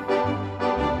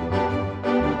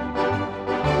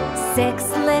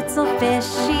 Six little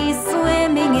fishies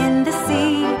swimming in the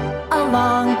sea.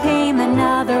 Along came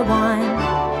another one,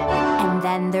 and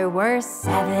then there were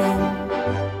seven.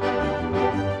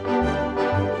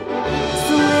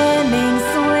 Swimming,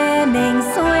 swimming,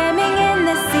 swimming in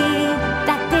the sea.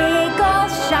 That big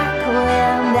old shark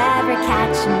will never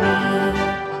catch me.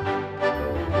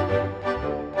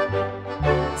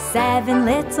 7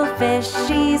 little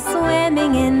fishies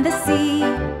swimming in the sea.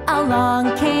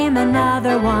 Along came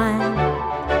another one,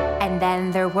 and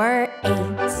then there were 8.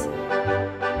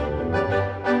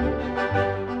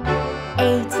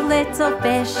 8 little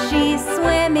fishies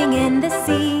swimming in the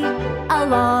sea.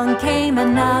 Along came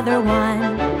another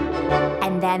one,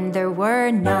 and then there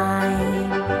were 9.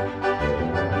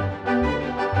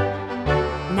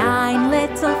 9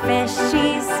 little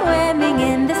fishies swimming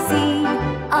in the sea.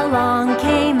 Along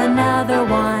came another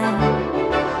one,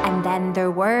 and then there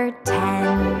were 10.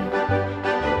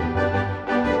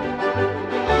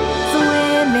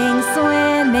 Swimming,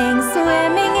 swimming,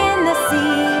 swimming in the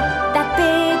sea. That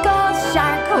big old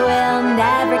shark will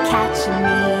never catch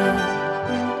me.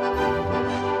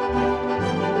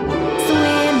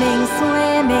 Swimming,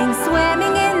 swimming,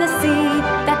 swimming in the sea.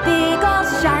 That big old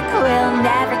shark will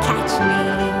never catch me.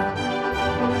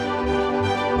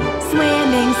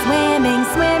 Swimming, swimming,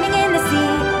 swimming in the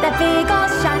sea. That big old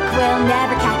shark will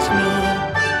never catch me.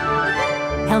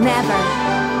 He'll never,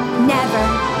 never,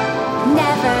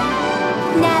 never,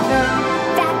 never.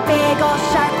 That big old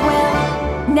shark will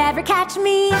never catch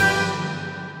me.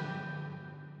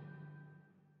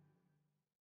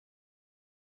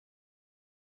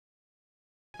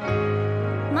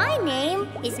 My name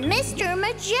is Mr.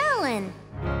 Magellan.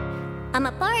 I'm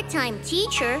a part-time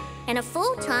teacher and a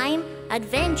full-time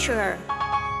adventurer.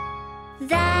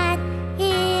 That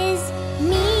is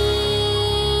me.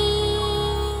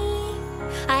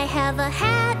 I have a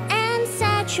hat and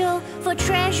satchel for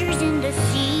treasures in the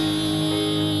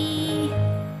sea.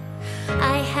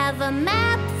 I have a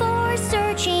map for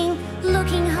searching,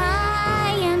 looking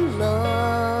high and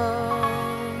low.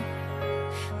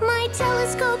 My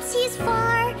telescope sees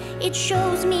far, it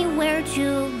shows me where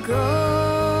to go.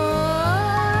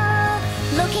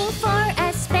 Looking for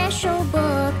a special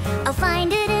book, I'll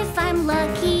find it if I'm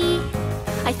lucky.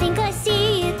 I think I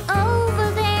see it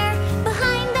over there,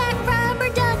 behind that rubber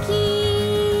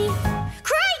ducky.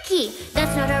 Crikey,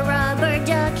 that's not a rubber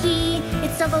ducky,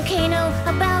 it's a volcano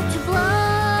about to blow.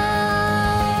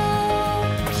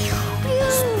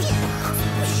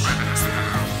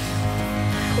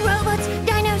 Robots,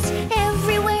 dinos,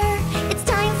 everywhere, it's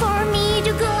time for me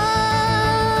to go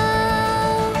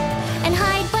and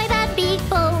hide by that big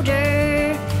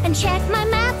boulder and check my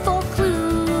map for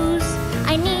clues.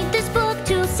 I need this book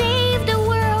to save the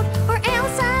world, or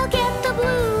else I'll get the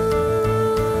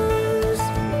blues.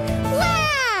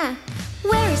 Wah!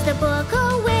 Where is the book?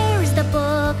 Oh, where is the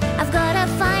book? I've gotta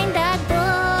find that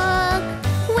book.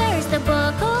 Where is the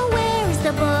book? Oh, where is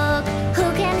the book?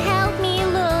 Who can help me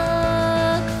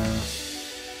look?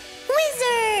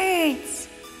 Wizards!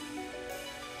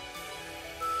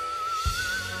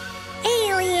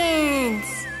 Aliens!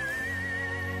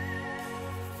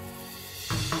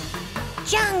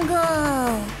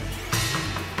 Jungle!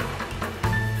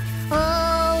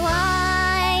 Oh,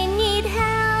 I need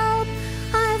help.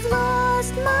 I've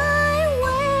lost my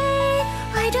way.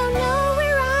 I don't know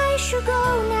where I should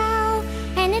go now,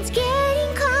 and it's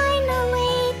getting kinda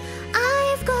late.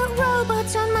 I've got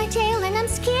robots on my tail and I'm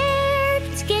scared.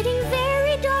 It's getting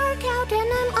very dark out and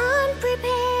I'm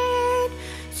unprepared,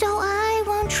 so I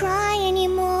won't try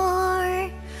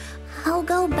anymore. I'll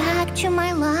go back to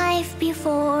my life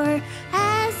before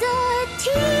as a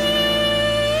teacher.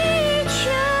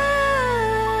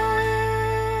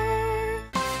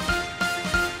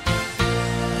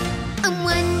 I'm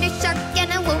Wonder Shark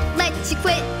and I won't let you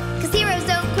quit, 'cause heroes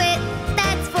don't quit,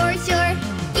 that's for sure.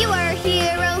 You are a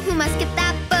hero who must get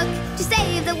that book to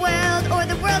save the world, or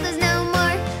the world is no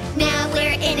more. Now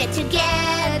we're in it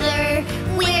together,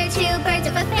 we're two birds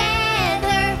of a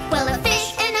feather. Well, a fish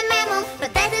and a mammal,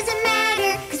 but that doesn't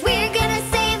matter, 'cause we're gonna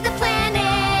save the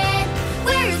planet.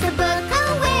 Where is the book?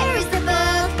 Oh, where is the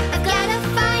book? I've gotta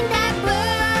find that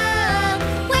book.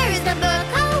 Where is the book?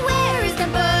 Oh, where is the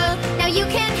book? Now you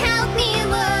can help me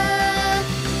look.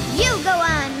 You go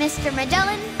on, Mr.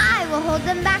 Magellan. I will hold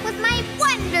them back with my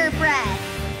wonder breath.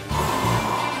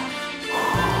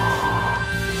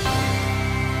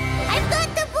 I've got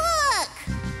the book!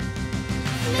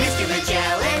 Mr.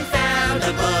 Magellan found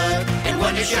the book, and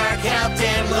Wonder Shark helped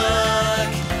him look.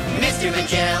 Mr.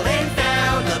 Magellan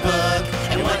found the book,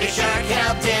 and Wonder Shark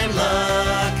helped him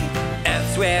look. And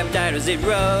swam dinos and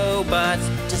robots.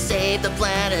 To save the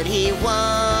planet he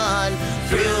won.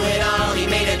 Through it all he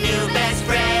made a new best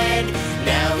friend.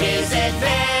 Now his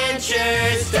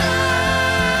adventure's done.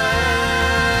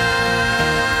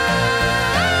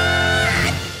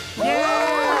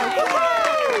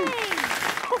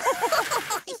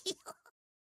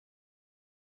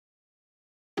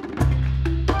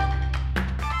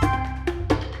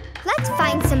 Let's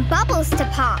find some bubbles to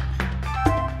pop.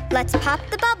 Let's pop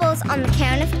the bubbles on the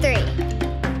count of 3.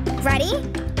 Ready?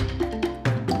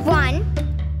 1,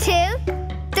 2,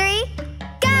 3,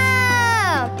 go!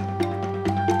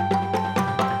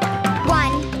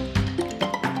 1,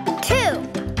 2,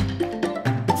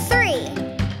 3,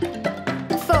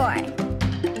 4,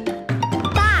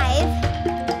 5,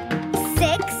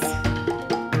 6,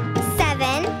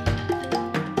 7,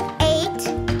 8,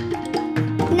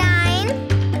 9,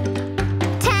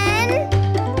 10.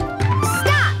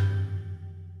 Stop!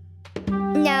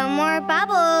 No more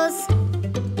bubbles.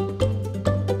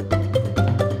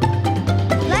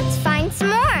 Let's find some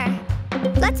more.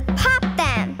 Let's pop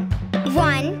them.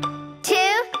 1, 2,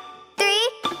 3,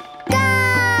 go!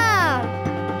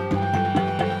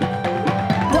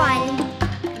 1,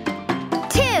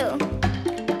 2,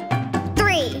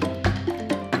 3,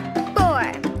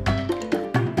 4,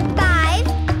 5,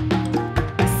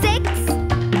 6,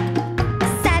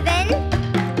 7,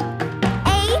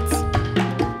 8,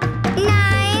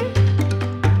 9,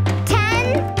 10.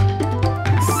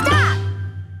 Stop!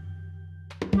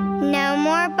 No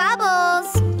more bubbles.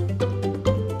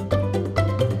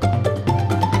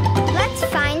 Let's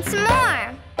find some more.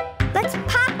 Let's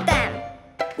pop them.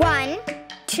 1,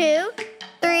 2,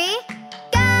 3,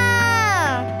 go!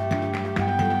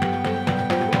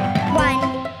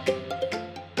 1,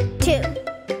 2,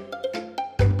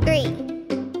 3,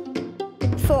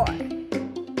 4,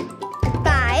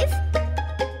 5,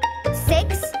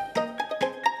 6,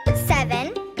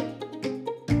 7,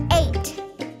 8,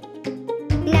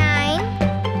 9,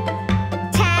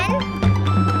 10.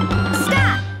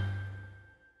 Stop!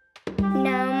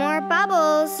 No more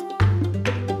bubbles.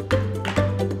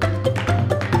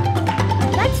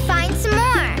 Let's find some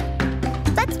more.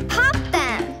 Let's pop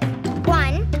them.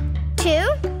 1,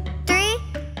 2, 3,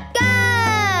 go!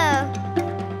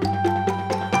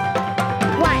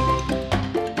 1,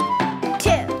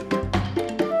 2,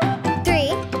 3,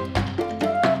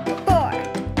 4,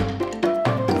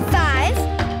 5,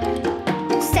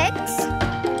 6,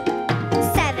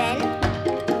 7,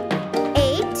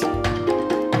 8,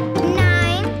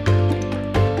 9,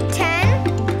 10.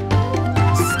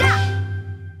 Stop!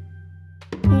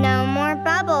 No more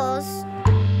bubbles.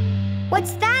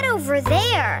 What's that over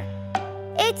there?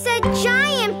 It's a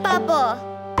giant bubble.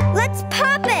 Let's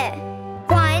pop it.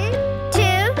 1,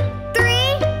 2,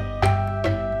 3.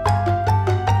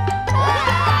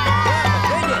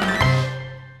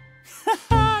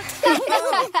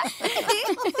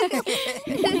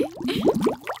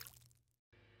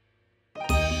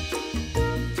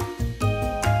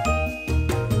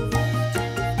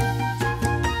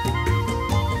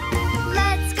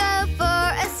 Let's go for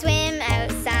a swim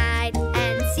outside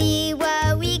and see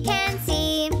what we can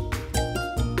see.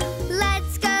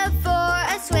 Let's go for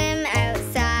a swim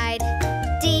outside,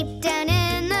 deep down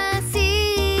in the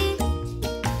sea.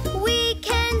 We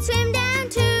can swim down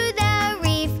to the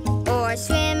reef or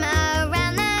swim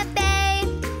around the bay.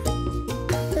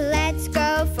 Let's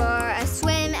go for a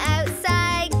swim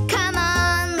outside. Come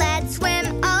on, let's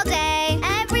swim all day.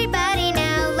 Everybody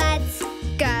now, let's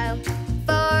go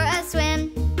for a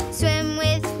swim. Swim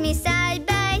with me side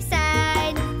by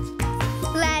side.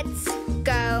 Let's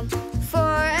go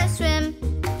for a swim.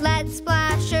 Let's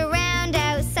splash around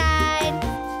outside.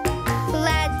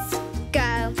 Let's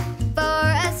go for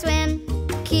a swim.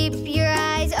 Keep your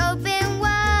eyes open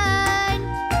wide.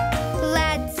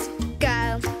 Let's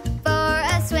go for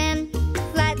a swim.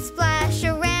 Let's splash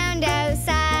around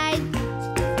outside.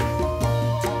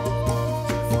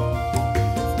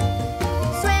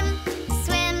 Swim,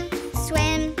 swim,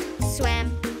 swim, swim.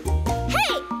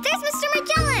 Hey, there's Mr.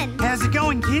 Magellan! How's it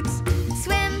going, kids?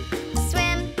 Swim,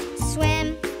 swim,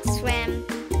 swim, swim.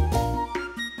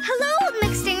 Hello, Old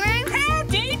McStingray. How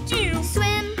did you?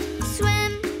 Swim,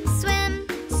 swim, swim,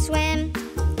 swim.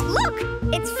 Look,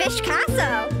 it's Fish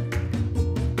Castle.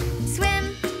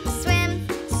 Swim, swim,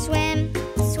 swim,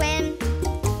 swim.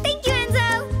 Thank you, Enzo.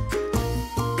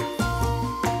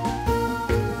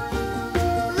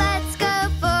 Let's go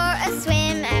for a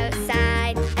swim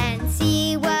outside and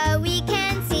see what we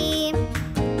can see.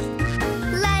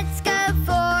 Let's go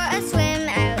for a swim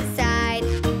outside,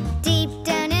 deep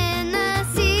down in the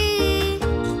sea.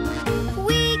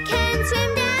 We can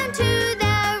swim down to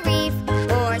the reef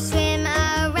or swim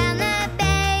around the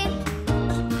bay.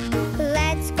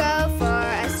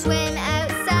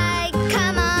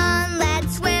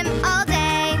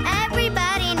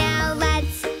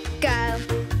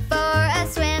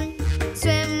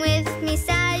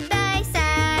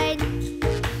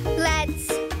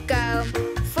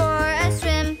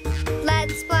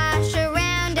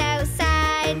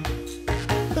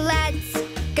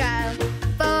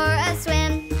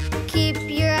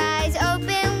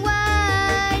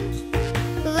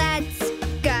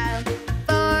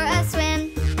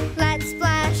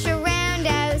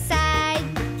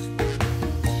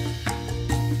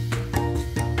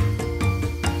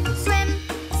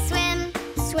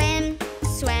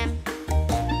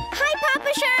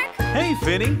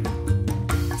 Finny.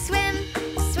 Swim,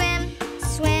 swim,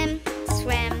 swim,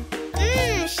 swim.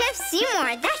 Chef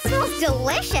Seymour, that smells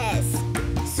delicious.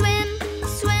 Swim,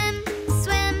 swim,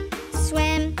 swim,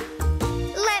 swim.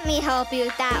 Let me help you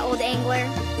with that, old angler.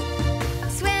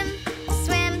 Swim,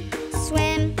 swim,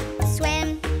 swim,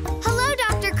 swim. Hello,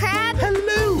 Dr. Crab.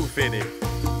 Hello, Finny.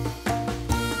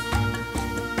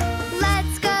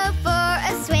 Let's go for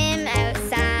a swim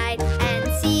outside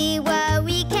and see what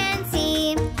we can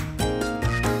see.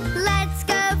 Let's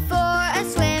go for a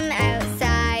swim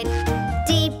outside,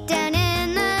 deep down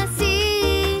in the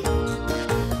sea.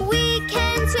 We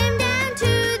can swim down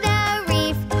to the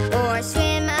reef or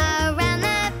swim around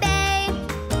the bay.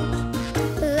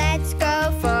 Let's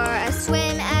go for a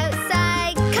swim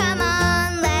outside. Come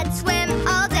on, let's swim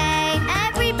all day.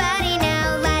 Everybody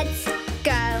now, let's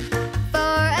go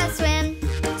for a swim.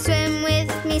 Swim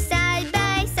with me side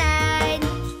by side.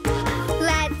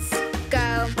 Let's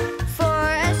go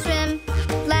for a swim.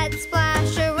 Let's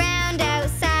splash around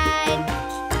outside.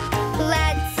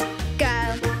 Let's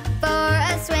go for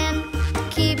a swim.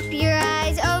 Keep your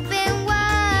eyes open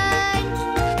wide.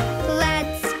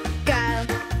 Let's go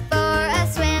for a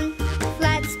swim.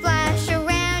 Let's splash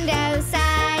around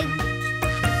outside.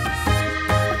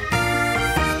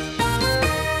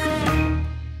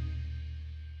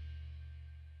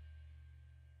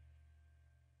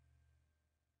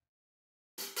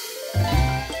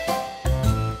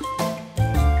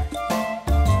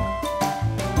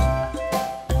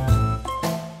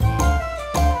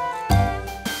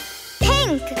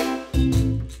 Pink.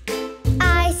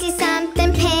 I see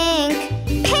something pink.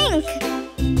 Pink.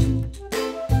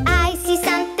 I see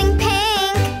something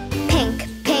pink. Pink,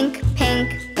 pink,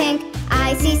 pink, pink.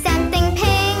 I see something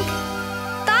pink.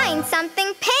 Find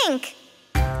something pink.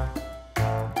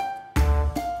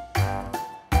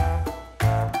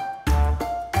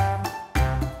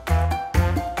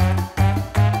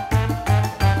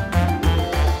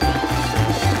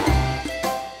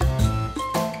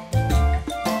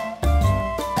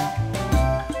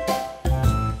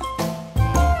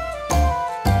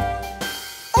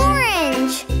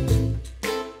 Orange.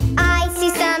 I see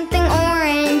something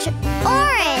orange.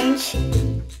 Orange.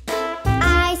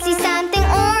 I see something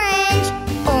orange.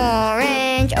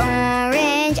 Orange,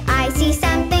 orange. I see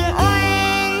something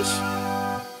orange.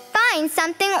 Find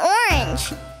something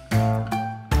orange.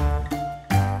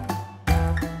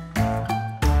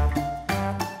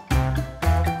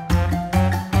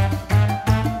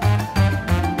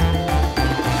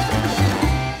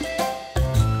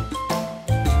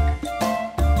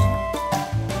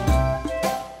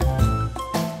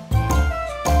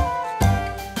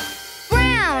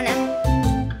 Brown.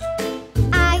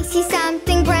 I see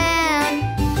something brown.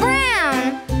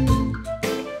 Brown.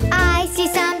 I see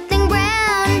something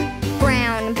brown.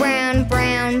 Brown, brown,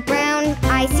 brown, brown.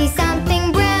 I see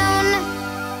something brown.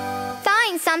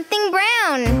 Find something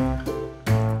brown.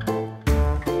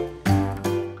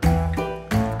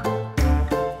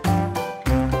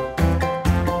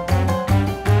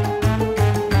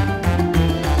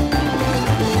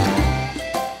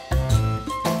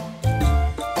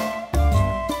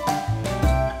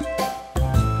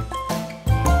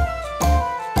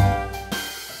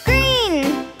 Green.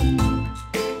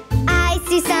 I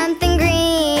see something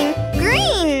green.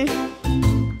 Green.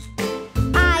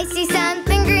 I see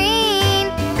something green.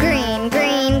 Green,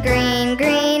 green, green,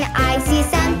 green. I see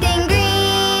something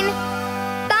green.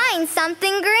 Find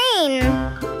something green.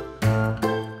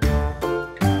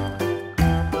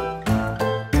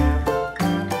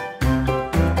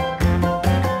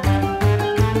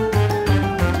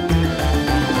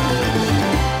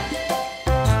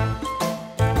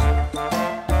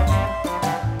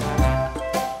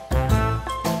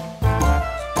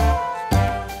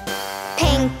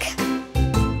 Pink.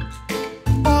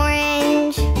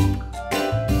 Orange.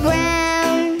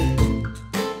 Brown.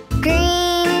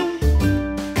 Green.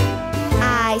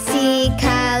 I see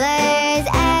colors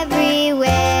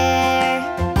everywhere.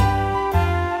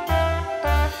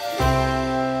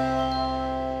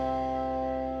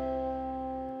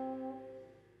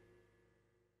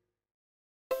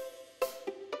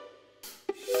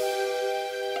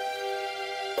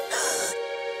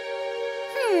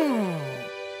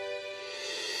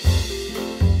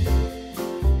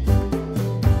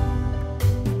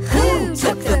 Who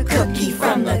took the cookie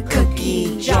from the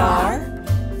cookie jar?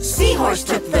 Seahorse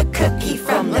took the cookie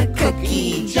from the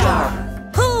cookie jar.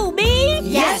 Who, me?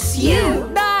 Yes, you.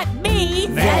 Not me.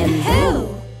 Then who?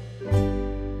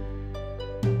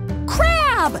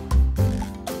 Crab!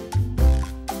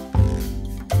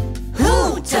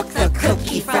 Who took the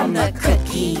cookie from the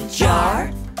cookie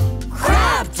jar?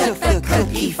 Crab took the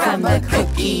cookie cookie from the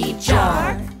cookie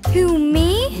jar? Who,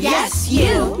 me? Yes,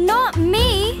 you. Not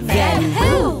me. Then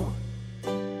who?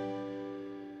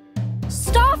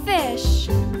 Starfish.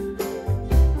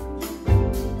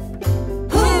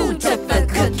 Who took the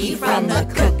cookie from the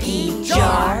cookie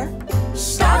jar?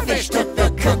 Starfish took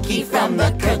the cookie from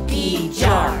the cookie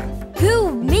jar.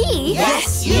 Who, me?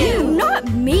 Yes, you.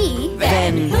 Not me.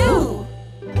 Then who?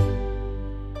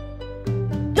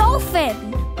 Dolphin.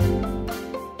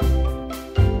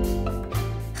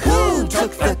 Who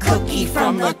took the cookie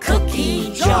from the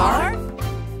cookie jar?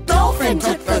 Dolphin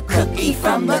took the cookie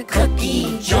from the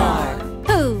cookie jar.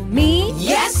 Who, me?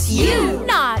 Yes, you.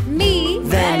 Not me.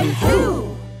 Then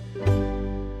who?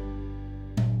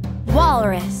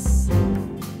 Walrus.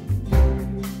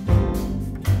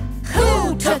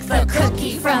 Who took the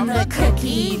cookie from the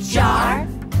cookie jar?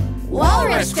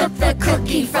 Walrus took the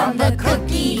cookie from the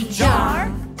cookie jar.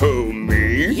 Who,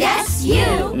 me? Yes,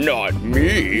 you. Not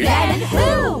me. Then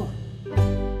who?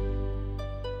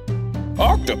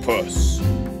 Octopus.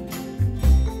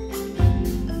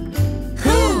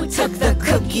 Who took the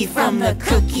cookie from the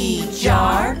cookie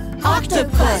jar?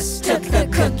 Octopus took the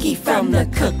cookie from the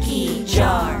cookie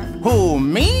jar. Who,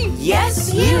 me?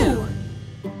 Yes, you.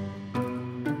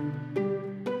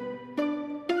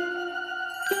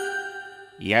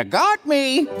 You got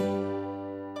me.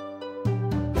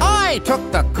 I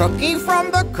took the cookie from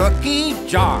the cookie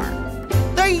jar.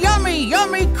 The yummy,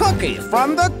 yummy cookie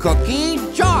from the cookie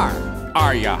jar.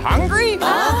 Are you hungry?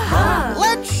 Uh-huh.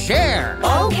 Let's share.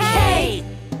 Okay.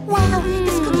 Wow,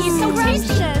 this cookie is so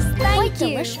delicious. Thank you.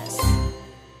 Delicious.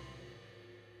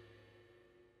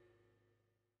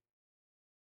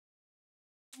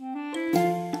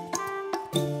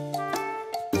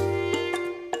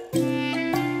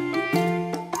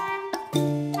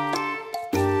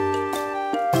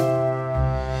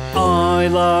 I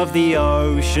love the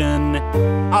ocean,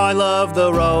 I love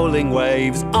the rolling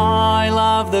waves, I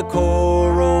love the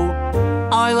coral,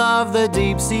 I love the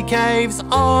deep sea caves,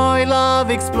 I love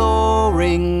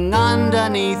exploring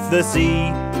underneath the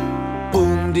sea.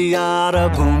 Boom diada,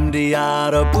 boom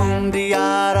diada, boom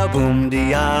diada, boom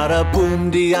diada,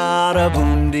 boom diada,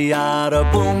 boom diada,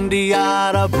 boom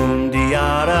diada, boom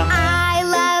diada. I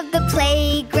love the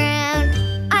playground.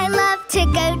 I love to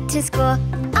go to school.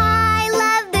 I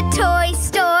love the toy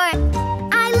store.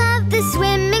 I love the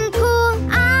swimming pool.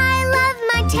 I love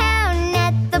my town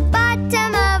at the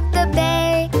bottom of the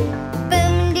bay.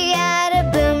 Boom diada,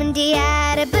 boom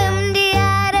diada, boom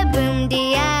diada, boom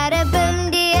diada,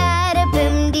 boom diada,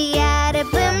 boom diada,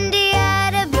 boom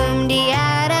diada, boom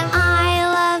diada. I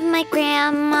love my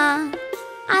grandma.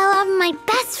 I love my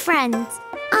best friends.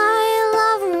 I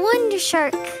love Wonder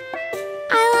Shark.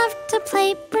 I love to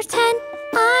play pretend.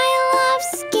 I love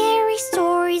scary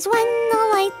stories when the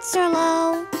lights are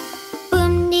low.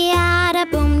 Boom diada,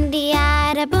 boom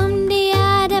diada, boom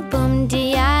diada, boom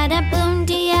diada, boom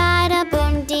diada,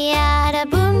 boom diada,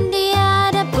 boom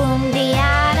diada, boom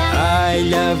diada. I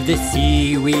love the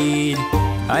seaweed.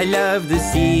 I love the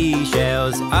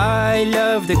seashells. I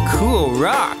love the cool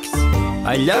rocks.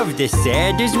 I love the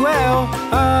sand as well.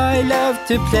 I love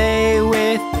to play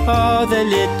with all the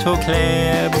little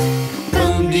clams.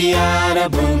 Boom diada,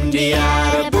 boom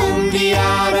diada, boom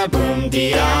diada, boom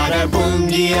diada, boom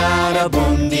diada,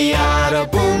 boom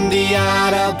diada, boom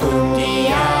diada, boom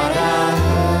diada.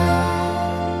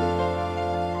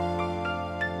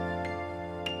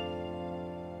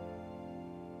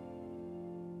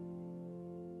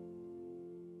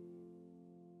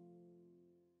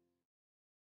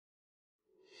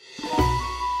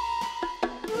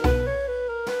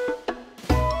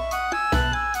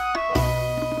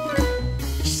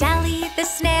 Shelly the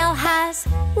snail has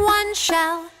one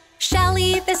shell.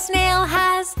 Shelly the snail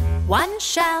has one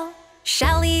shell.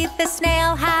 Shelly the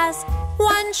snail has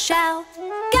one shell.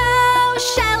 Go,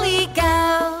 Shelly,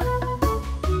 go.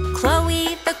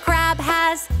 Chloe the crab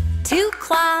has two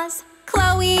claws.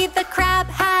 Chloe the crab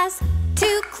has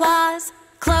two claws.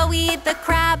 Chloe the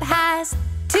crab has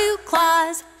two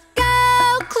claws.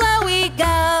 Go, Chloe,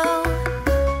 go.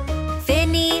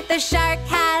 Finny the shark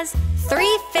has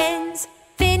three fins.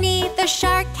 Finny the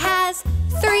shark has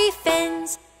three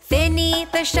fins. Finny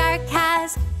the shark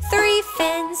has three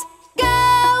fins.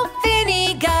 Go,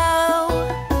 Finny, go.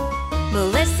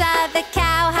 Melissa the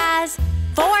cow has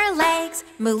four legs.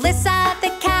 Melissa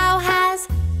the cow has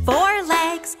four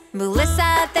legs.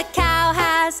 Melissa the cow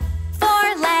has four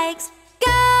legs.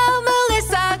 Go,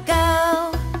 Melissa,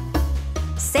 go.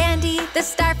 Sandy the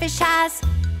starfish has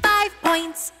 5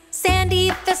 points.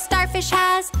 Sandy the starfish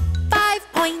has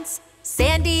 5 points.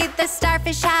 Sandy the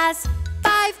starfish has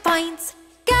 5 points.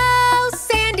 Go!